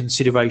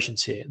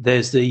considerations here.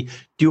 There's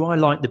do I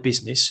like the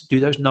business? Do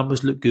those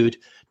numbers look good?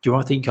 Do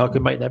I think I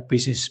can make that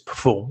business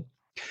perform?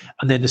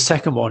 And then the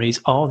second one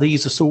is, are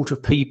these the sort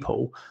of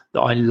people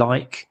that I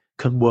like,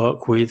 can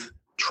work with,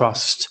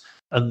 trust,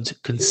 and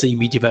can see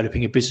me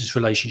developing a business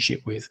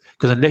relationship with?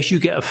 Because unless you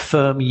get a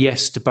firm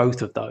yes to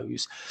both of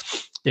those,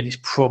 then it's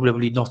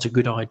probably not a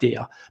good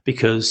idea.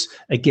 Because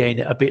again,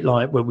 a bit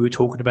like when we were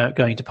talking about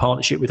going to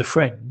partnership with a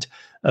friend,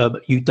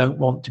 you don't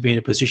want to be in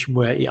a position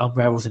where it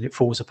unravels and it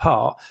falls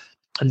apart,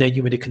 and then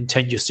you're in a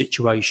contentious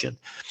situation.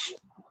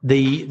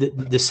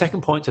 The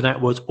second point to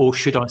that was, or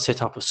should I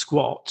set up a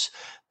squat?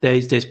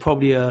 There's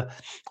probably a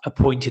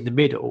point in the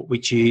middle,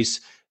 which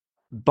is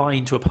buy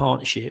into a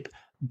partnership,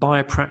 buy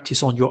a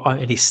practice on your own,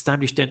 an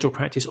established dental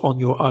practice on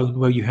your own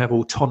where you have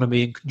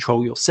autonomy and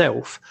control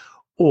yourself,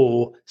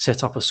 or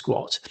set up a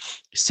squat.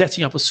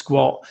 Setting up a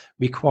squat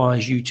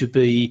requires you to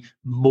be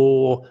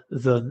more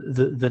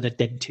than a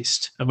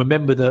dentist. And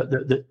remember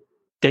that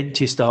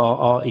dentists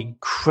are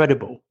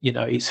incredible. You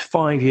know, it's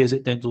 5 years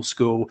at dental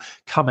school,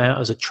 come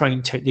out as a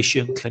trained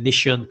technician,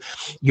 clinician,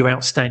 you're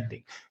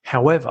outstanding.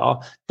 However,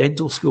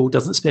 dental school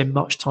doesn't spend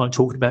much time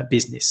talking about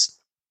business.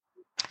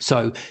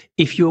 So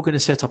if you're going to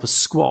set up a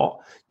squat,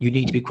 you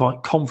need to be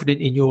quite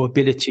confident in your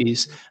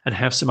abilities and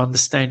have some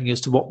understanding as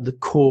to what the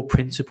core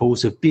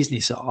principles of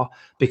business are,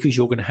 because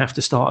you're going to have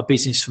to start a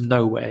business from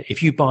nowhere.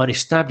 If you buy an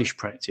established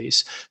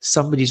practice,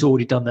 somebody's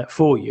already done that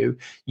for you.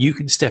 You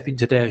can step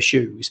into their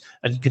shoes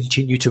and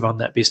continue to run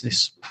that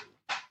business.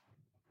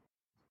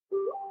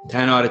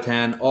 10 out of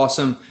 10.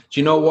 Awesome. Do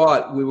you know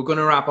what? We were going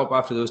to wrap up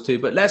after those two,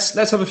 but let's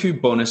have a few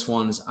bonus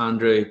ones,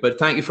 Andrew. But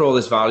thank you for all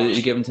this value that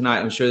you're giving tonight.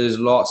 I'm sure there's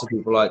lots of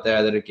people out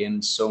there that are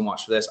getting so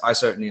much for this. I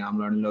certainly am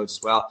learning loads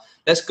as well.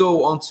 Let's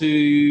go on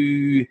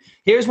to,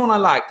 here's one I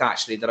liked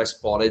actually that I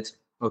spotted.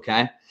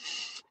 Okay.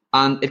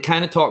 And it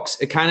kind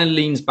of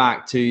leans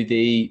back to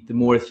the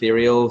more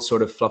ethereal,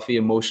 sort of fluffy,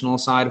 emotional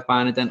side of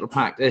buying a dental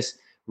practice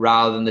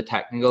rather than the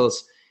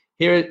technicals.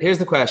 Here's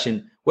the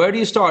question. Where do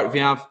you start if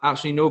you have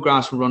absolutely no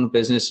grasp for running a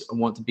business and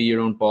want to be your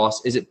own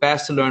boss? Is it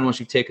best to learn once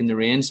you've taken the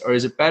reins, or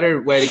is it a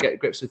better way to get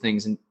grips with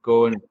things and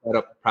go and set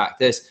up a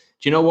practice?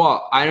 Do you know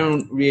what? I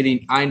don't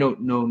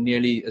know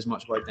nearly as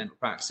much about dental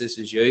practices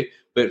as you,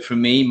 but for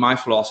me, my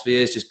philosophy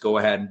is just go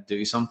ahead and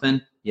do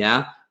something.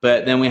 Yeah.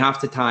 But then we have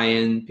to tie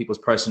in people's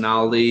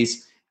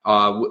personalities.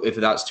 If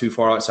that's too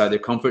far outside their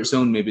comfort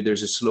zone, maybe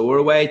there's a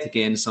slower way to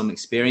gain some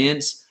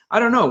experience. I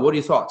don't know. What are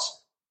your thoughts?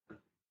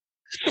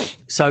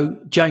 So,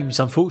 James,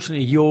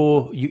 unfortunately,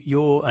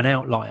 you're an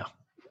outlier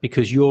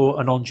because you're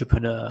an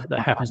entrepreneur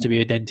that happens to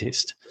be a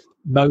dentist.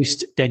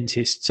 Most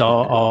dentists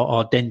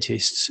are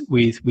dentists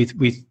with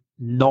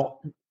not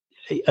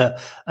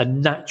a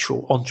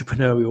natural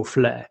entrepreneurial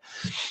flair.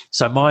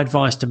 So my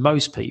advice to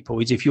most people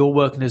is, if you're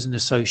working as an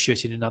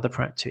associate in another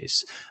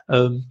practice,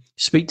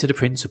 speak to the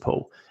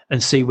principal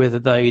and see whether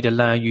they'd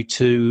allow you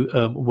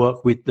to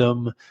work with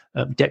them,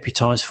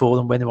 deputise for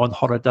them when they're on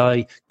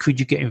holiday. Could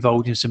you get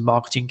involved in some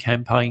marketing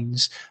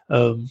campaigns?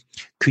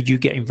 Could you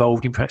get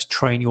involved in perhaps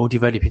training or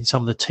developing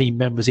some of the team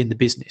members in the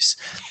business?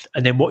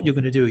 And then what you're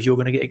going to do is you're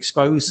going to get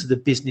exposed to the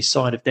business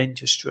side of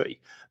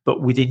dentistry,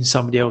 but within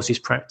somebody else's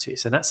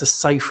practice. And that's a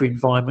safer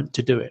environment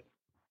to do it.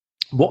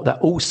 What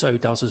that also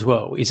does as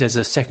well is there's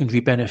a secondary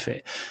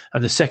benefit.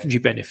 And the secondary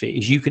benefit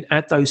is you can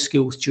add those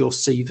skills to your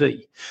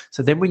CV.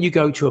 So then when you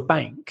go to a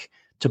bank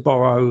to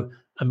borrow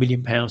 £1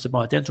 million to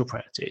buy a dental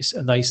practice,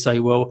 and they say,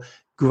 well,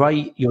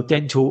 great, your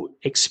dental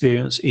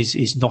experience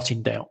is not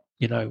in doubt.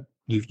 You know,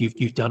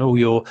 you've done all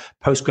your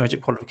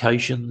postgraduate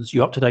qualifications,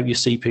 you're up to date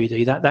with your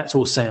CPD, that's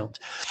all sound.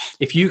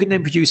 If you can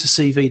then produce a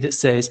CV that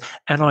says,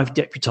 and I've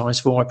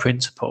deputised for my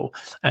principal,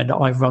 and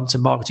I've run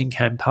some marketing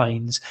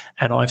campaigns,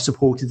 and I've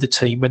supported the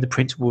team when the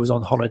principal was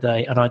on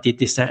holiday, and I did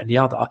this, that, and the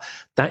other,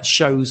 that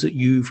shows that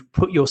you've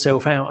put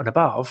yourself out and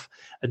above,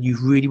 and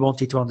you've really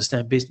wanted to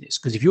understand business.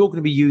 Because if you're going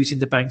to be using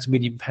the bank's £1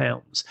 million,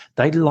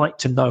 they'd like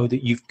to know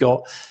that you've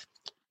got,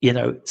 you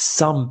know,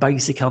 some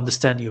basic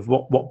understanding of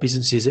what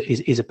business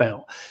is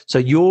about. So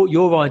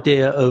your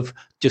idea of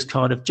just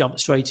kind of jump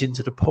straight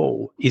into the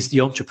pool is the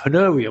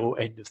entrepreneurial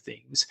end of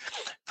things.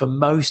 For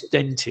most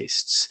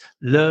dentists,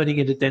 learning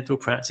in a dental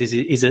practice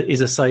is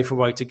a safer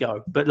way to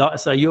go. But like I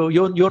say,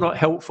 you're not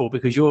helpful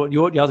because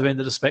you're at the other end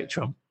of the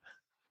spectrum.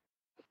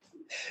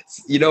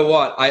 You know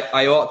what?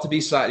 I ought to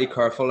be slightly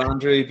careful,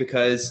 Andrew,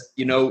 because,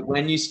 you know,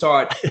 when you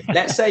start,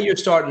 let's say you're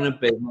starting a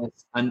business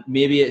and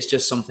maybe it's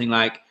just something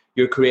like,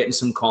 you're creating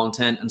some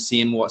content and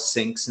seeing what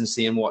sinks and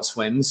seeing what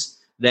swims,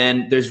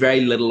 then there's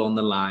very little on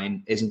the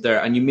line, isn't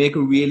there? And you make a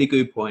really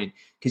good point,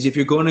 because if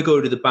you're going to go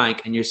to the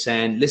bank and you're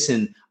saying,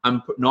 listen,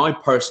 I'm now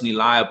personally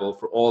liable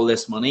for all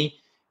this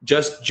money,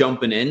 just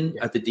jumping in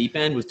at the deep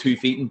end with 2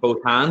 feet in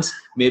both hands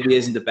maybe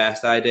isn't the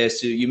best idea.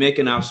 So you make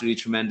an absolutely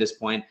tremendous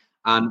point.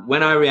 And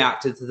when I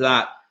reacted to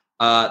that,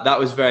 that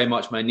was very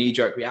much my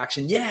knee-jerk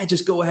reaction. Yeah,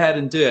 just go ahead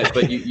and do it.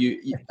 But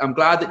I'm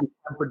glad that you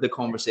tempered the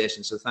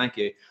conversation, so thank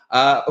you.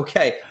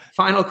 Okay,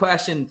 final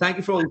question. Thank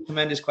you for all these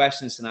tremendous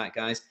questions tonight,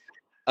 guys.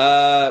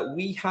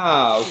 We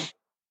have,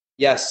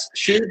 yes,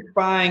 should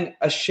buying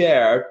a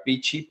share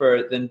be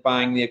cheaper than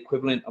buying the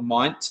equivalent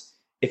amount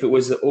if it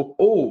was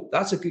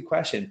that's a good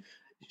question.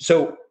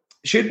 So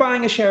should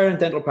buying a share in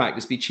dental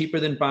practice be cheaper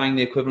than buying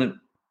the equivalent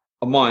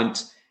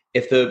amount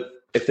if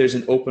there's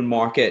an open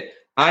market,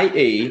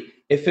 i.e.,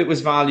 if it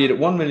was valued at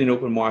 1 million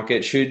open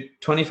market, should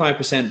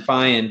 25%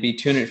 buy-in be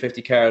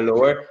 250k or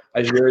lower,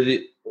 as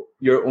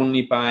you're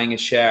only buying a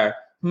share?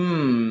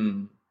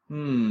 I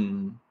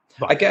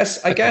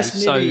guess maybe.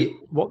 So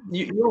what?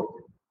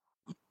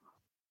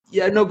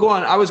 Yeah, no, go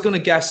on. I was going to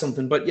guess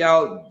something, but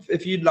yeah,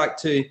 if you'd like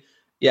to,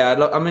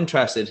 I'm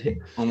interested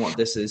on what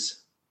this is.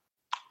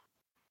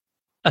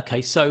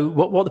 Okay, so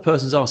what the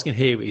person's asking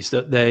here is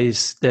that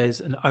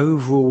there's an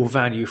overall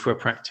value for a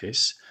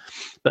practice.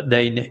 But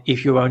then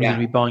if you're only going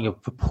to be buying a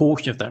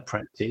proportion of that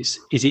practice,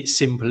 is it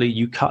simply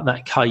you cut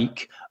that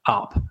cake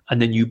up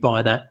and then you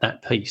buy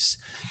that piece?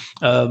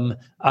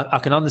 I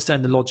can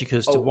understand the logic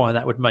as to why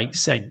that would make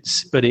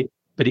sense, but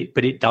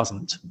it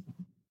doesn't.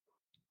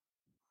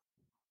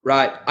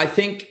 Right. I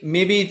think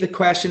maybe the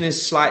question is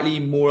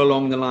slightly more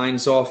along the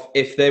lines of,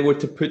 if they were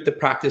to put the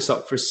practice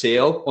up for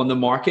sale on the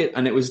market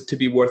and it was to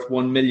be worth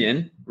 1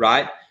 million,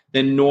 right?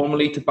 then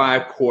normally to buy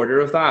a quarter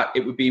of that,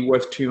 it would be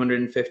worth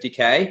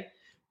 250K.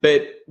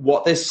 But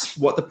what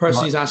the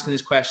person who's asking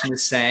this question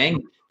is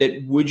saying,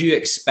 that would you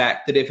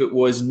expect that if it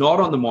was not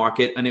on the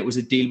market and it was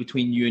a deal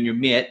between you and your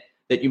mate,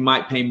 that you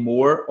might pay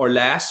more or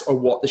less, or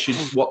what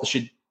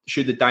should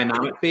the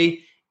dynamic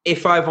be?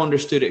 If I've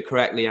understood it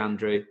correctly,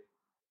 Andrew.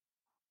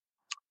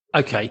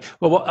 Okay.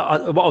 Well, what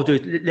I'll do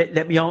is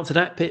let me answer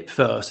that bit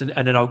first, and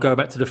then I'll go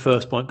back to the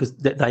first point, because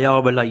they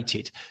are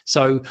related.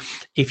 So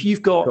if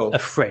you've got a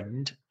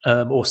friend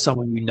or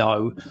someone you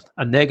know,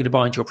 and they're going to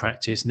buy into your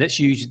practice, and let's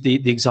use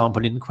the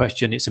example in the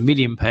question, it's £1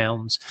 million,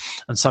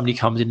 and somebody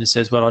comes in and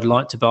says, well, I'd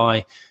like to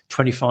buy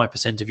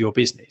 25% of your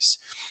business.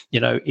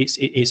 It's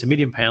 £1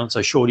 million,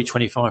 so surely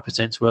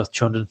 25% is worth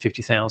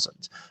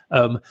 250,000.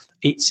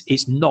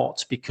 It's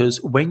not,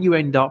 because when you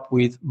end up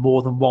with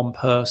more than one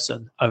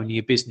person owning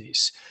a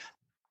business,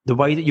 the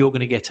way that you're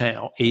going to get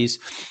out is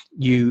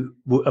you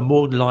are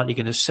more than likely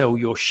going to sell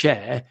your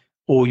share,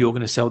 or you're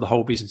going to sell the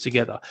whole business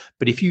together.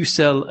 But if you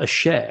sell a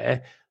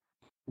share,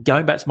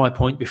 going back to my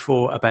point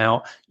before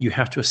about you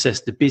have to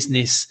assess the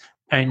business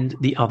and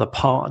the other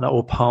partner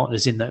or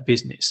partners in that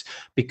business,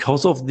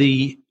 because of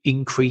the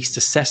increased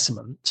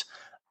assessment,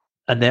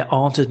 and there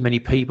aren't as many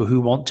people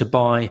who want to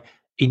buy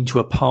into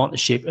a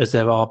partnership as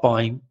there are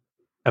buying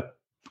a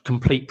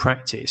complete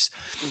practice,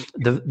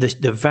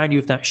 the value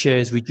of that share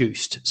is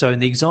reduced. So in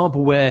the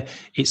example where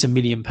it's £1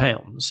 million,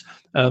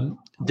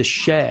 the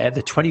share,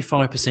 the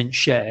 25%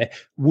 share,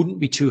 wouldn't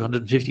be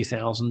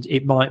 250,000.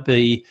 It might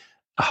be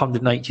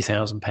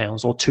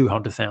 £180,000 or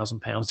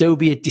 £200,000. There will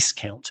be a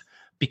discount,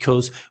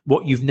 because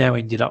what you've now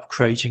ended up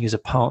creating is a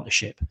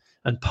partnership,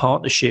 and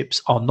partnerships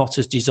are not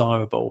as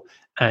desirable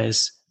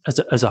as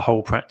a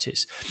whole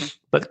practice.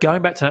 But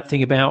going back to that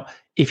thing about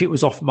if it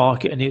was off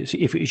market and if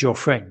it was your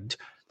friend,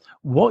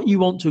 what you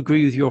want to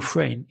agree with your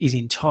friend is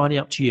entirely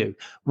up to you.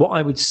 What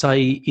I would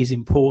say is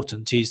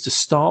important is the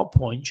start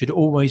point should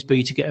always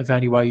be to get a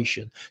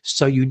valuation,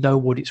 so you know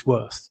what it's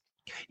worth.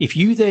 If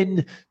you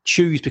then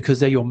choose, because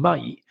they're your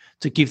mate,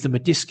 to give them a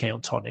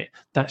discount on it,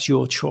 that's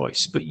your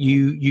choice. But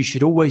you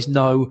should always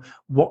know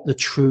what the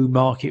true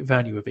market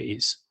value of it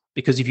is.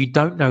 Because if you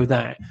don't know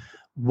that,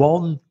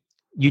 one,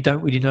 you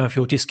don't really know if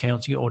you're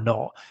discounting it or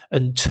not.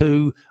 And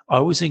two, I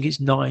always think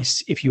it's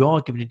nice, if you are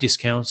giving a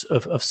discount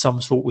of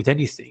some sort with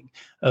anything,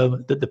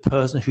 that the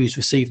person who's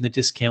receiving the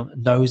discount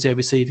knows they're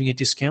receiving a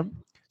discount.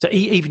 So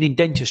even in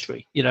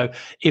dentistry,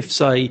 if,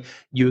 say,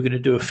 you were going to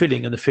do a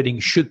filling and the filling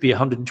should be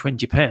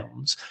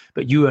 £120,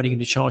 but you're only going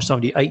to charge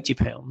somebody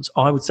 £80,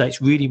 I would say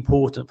it's really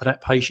important for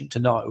that patient to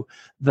know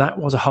that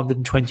was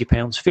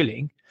 £120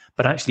 filling,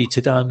 but actually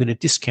today I'm going to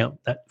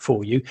discount that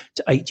for you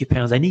to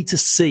 £80. They need to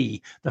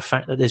see the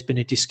fact that there's been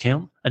a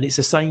discount. And it's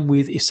the same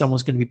with if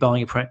someone's going to be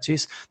buying a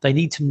practice, they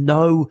need to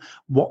know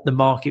what the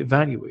market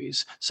value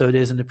is, so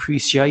there's an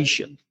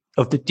appreciation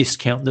of the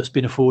discount that's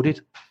been afforded.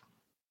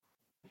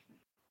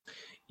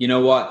 You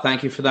know what?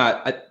 Thank you for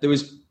that. There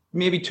was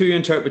maybe two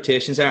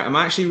interpretations there. I'm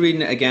actually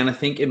reading it again. I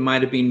think it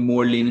might have been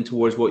more leaning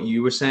towards what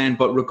you were saying,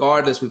 but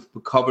regardless, we've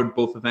covered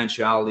both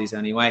eventualities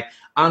anyway.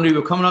 Andrew,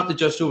 we're coming up to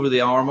just over the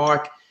hour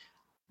mark.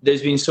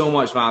 There's been so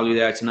much value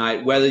there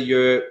tonight. Whether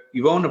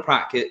you've owned a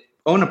practice,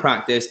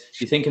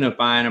 you're thinking of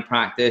buying a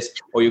practice,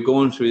 or you're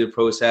going through the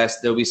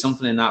process, there'll be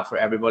something in that for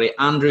everybody.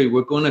 Andrew,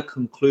 we're going to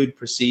conclude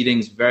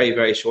proceedings very,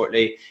 very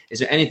shortly. Is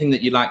there anything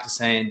that you'd like to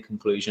say in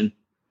conclusion?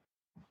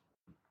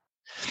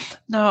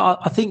 No,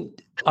 I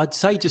think I'd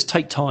say just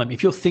take time.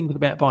 If you're thinking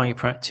about buying a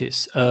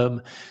practice,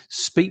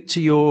 speak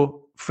to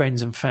your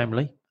friends and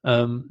family.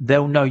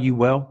 They'll know you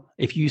well.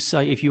 If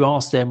you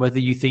ask them whether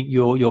you think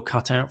you're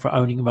cut out for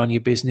owning and running a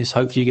business,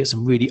 hopefully you get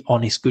some really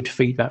honest, good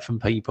feedback from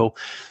people.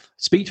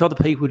 Speak to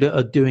other people that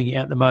are doing it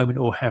at the moment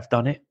or have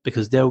done it,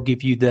 because they'll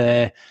give you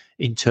their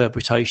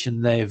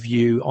interpretation, their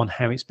view on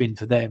how it's been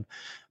for them.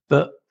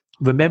 But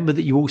remember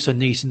that you also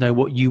need to know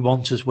what you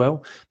want as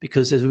well,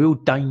 because there's a real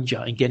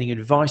danger in getting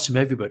advice from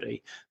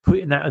everybody,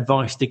 putting that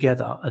advice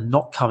together and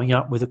not coming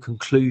up with a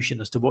conclusion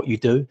as to what you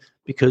do,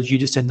 because you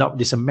just end up with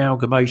this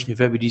amalgamation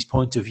of everybody's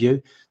point of view.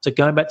 So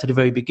going back to the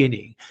very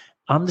beginning,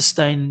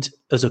 understand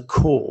as a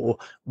core,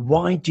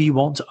 why do you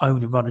want to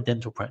own and run a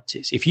dental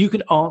practice? If you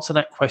can answer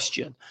that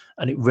question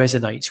and it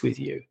resonates with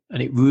you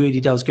and it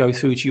really does go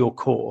through to your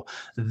core,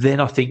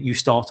 then I think you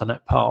start on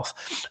that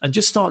path and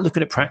just start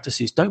looking at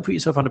practices. Don't put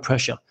yourself under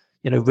pressure.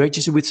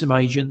 Register with some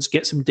agents,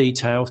 get some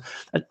details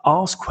and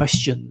ask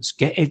questions,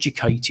 get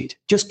educated.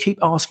 Just keep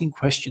asking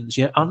questions,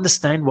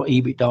 understand what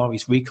EBITDA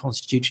is,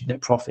 reconstituted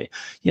net profit,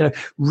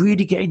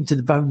 really get into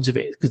the bones of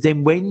it. Because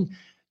then when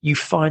you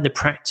find a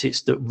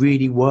practice that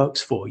really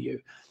works for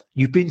you,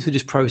 you've been through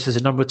this process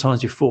a number of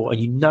times before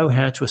and you know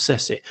how to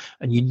assess it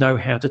and you know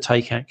how to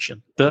take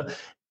action. But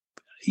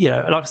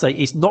like I say,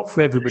 it's not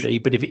for everybody,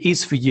 but if it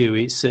is for you,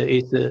 it's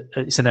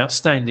an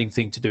outstanding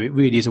thing to do. It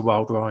really is a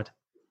wild ride.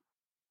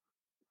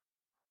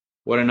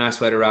 What a nice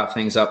way to wrap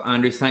things up.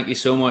 Andrew, thank you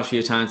so much for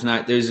your time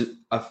tonight. There's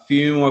a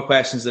few more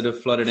questions that have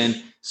flooded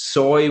in.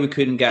 Sorry we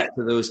couldn't get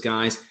to those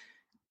guys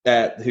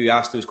who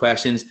asked those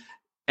questions.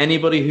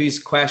 Anybody whose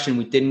question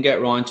we didn't get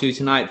around to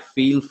tonight,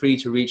 feel free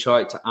to reach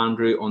out to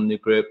Andrew on the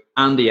group,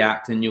 Andy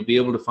Acton. You'll be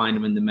able to find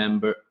him in the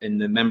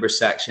member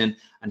section,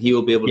 and he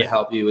will be able to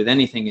help you with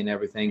anything and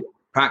everything.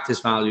 Practice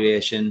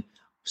valuation,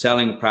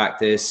 selling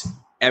practice,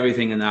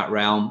 everything in that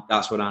realm.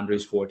 That's what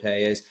Andrew's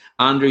forte is.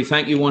 Andrew,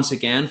 thank you once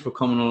again for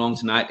coming along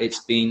tonight. It's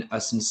been a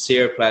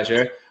sincere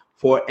pleasure.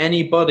 For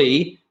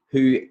anybody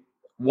who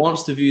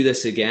wants to view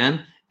this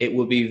again, it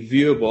will be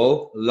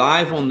viewable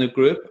live on the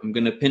group. I'm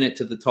going to pin it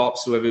to the top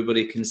so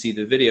everybody can see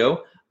the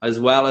video. As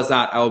well as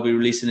that, I will be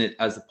releasing it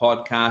as the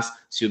podcast,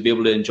 so you'll be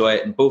able to enjoy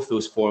it in both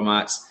those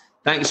formats.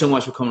 Thank you so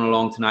much for coming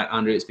along tonight,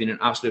 Andrew. It's been an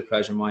absolute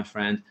pleasure, my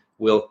friend.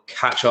 We'll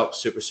catch up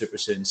super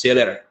soon. See you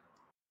later.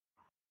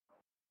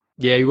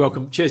 Yeah, you're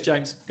welcome. Cheers,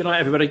 James. Good night,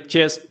 everybody.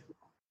 Cheers.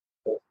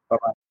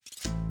 Bye-bye.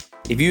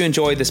 If you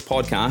enjoyed this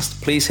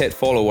podcast, please hit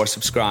follow or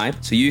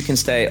subscribe so you can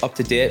stay up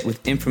to date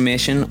with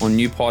information on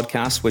new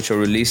podcasts which are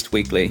released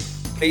weekly.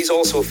 Please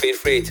also feel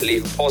free to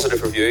leave a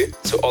positive review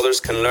so others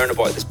can learn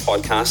about this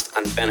podcast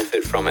and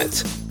benefit from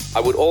it.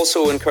 I would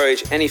also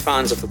encourage any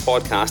fans of the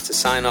podcast to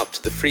sign up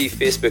to the free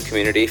Facebook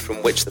community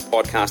from which the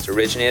podcast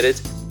originated.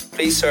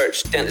 Please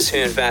search Dentists Who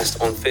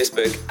Invest on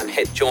Facebook and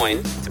hit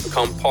join to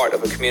become part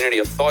of a community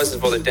of thousands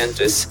of other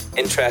dentists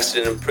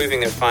interested in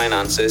improving their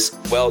finances,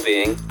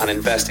 well-being and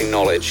investing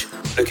knowledge.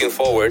 Looking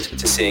forward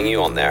to seeing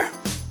you on there.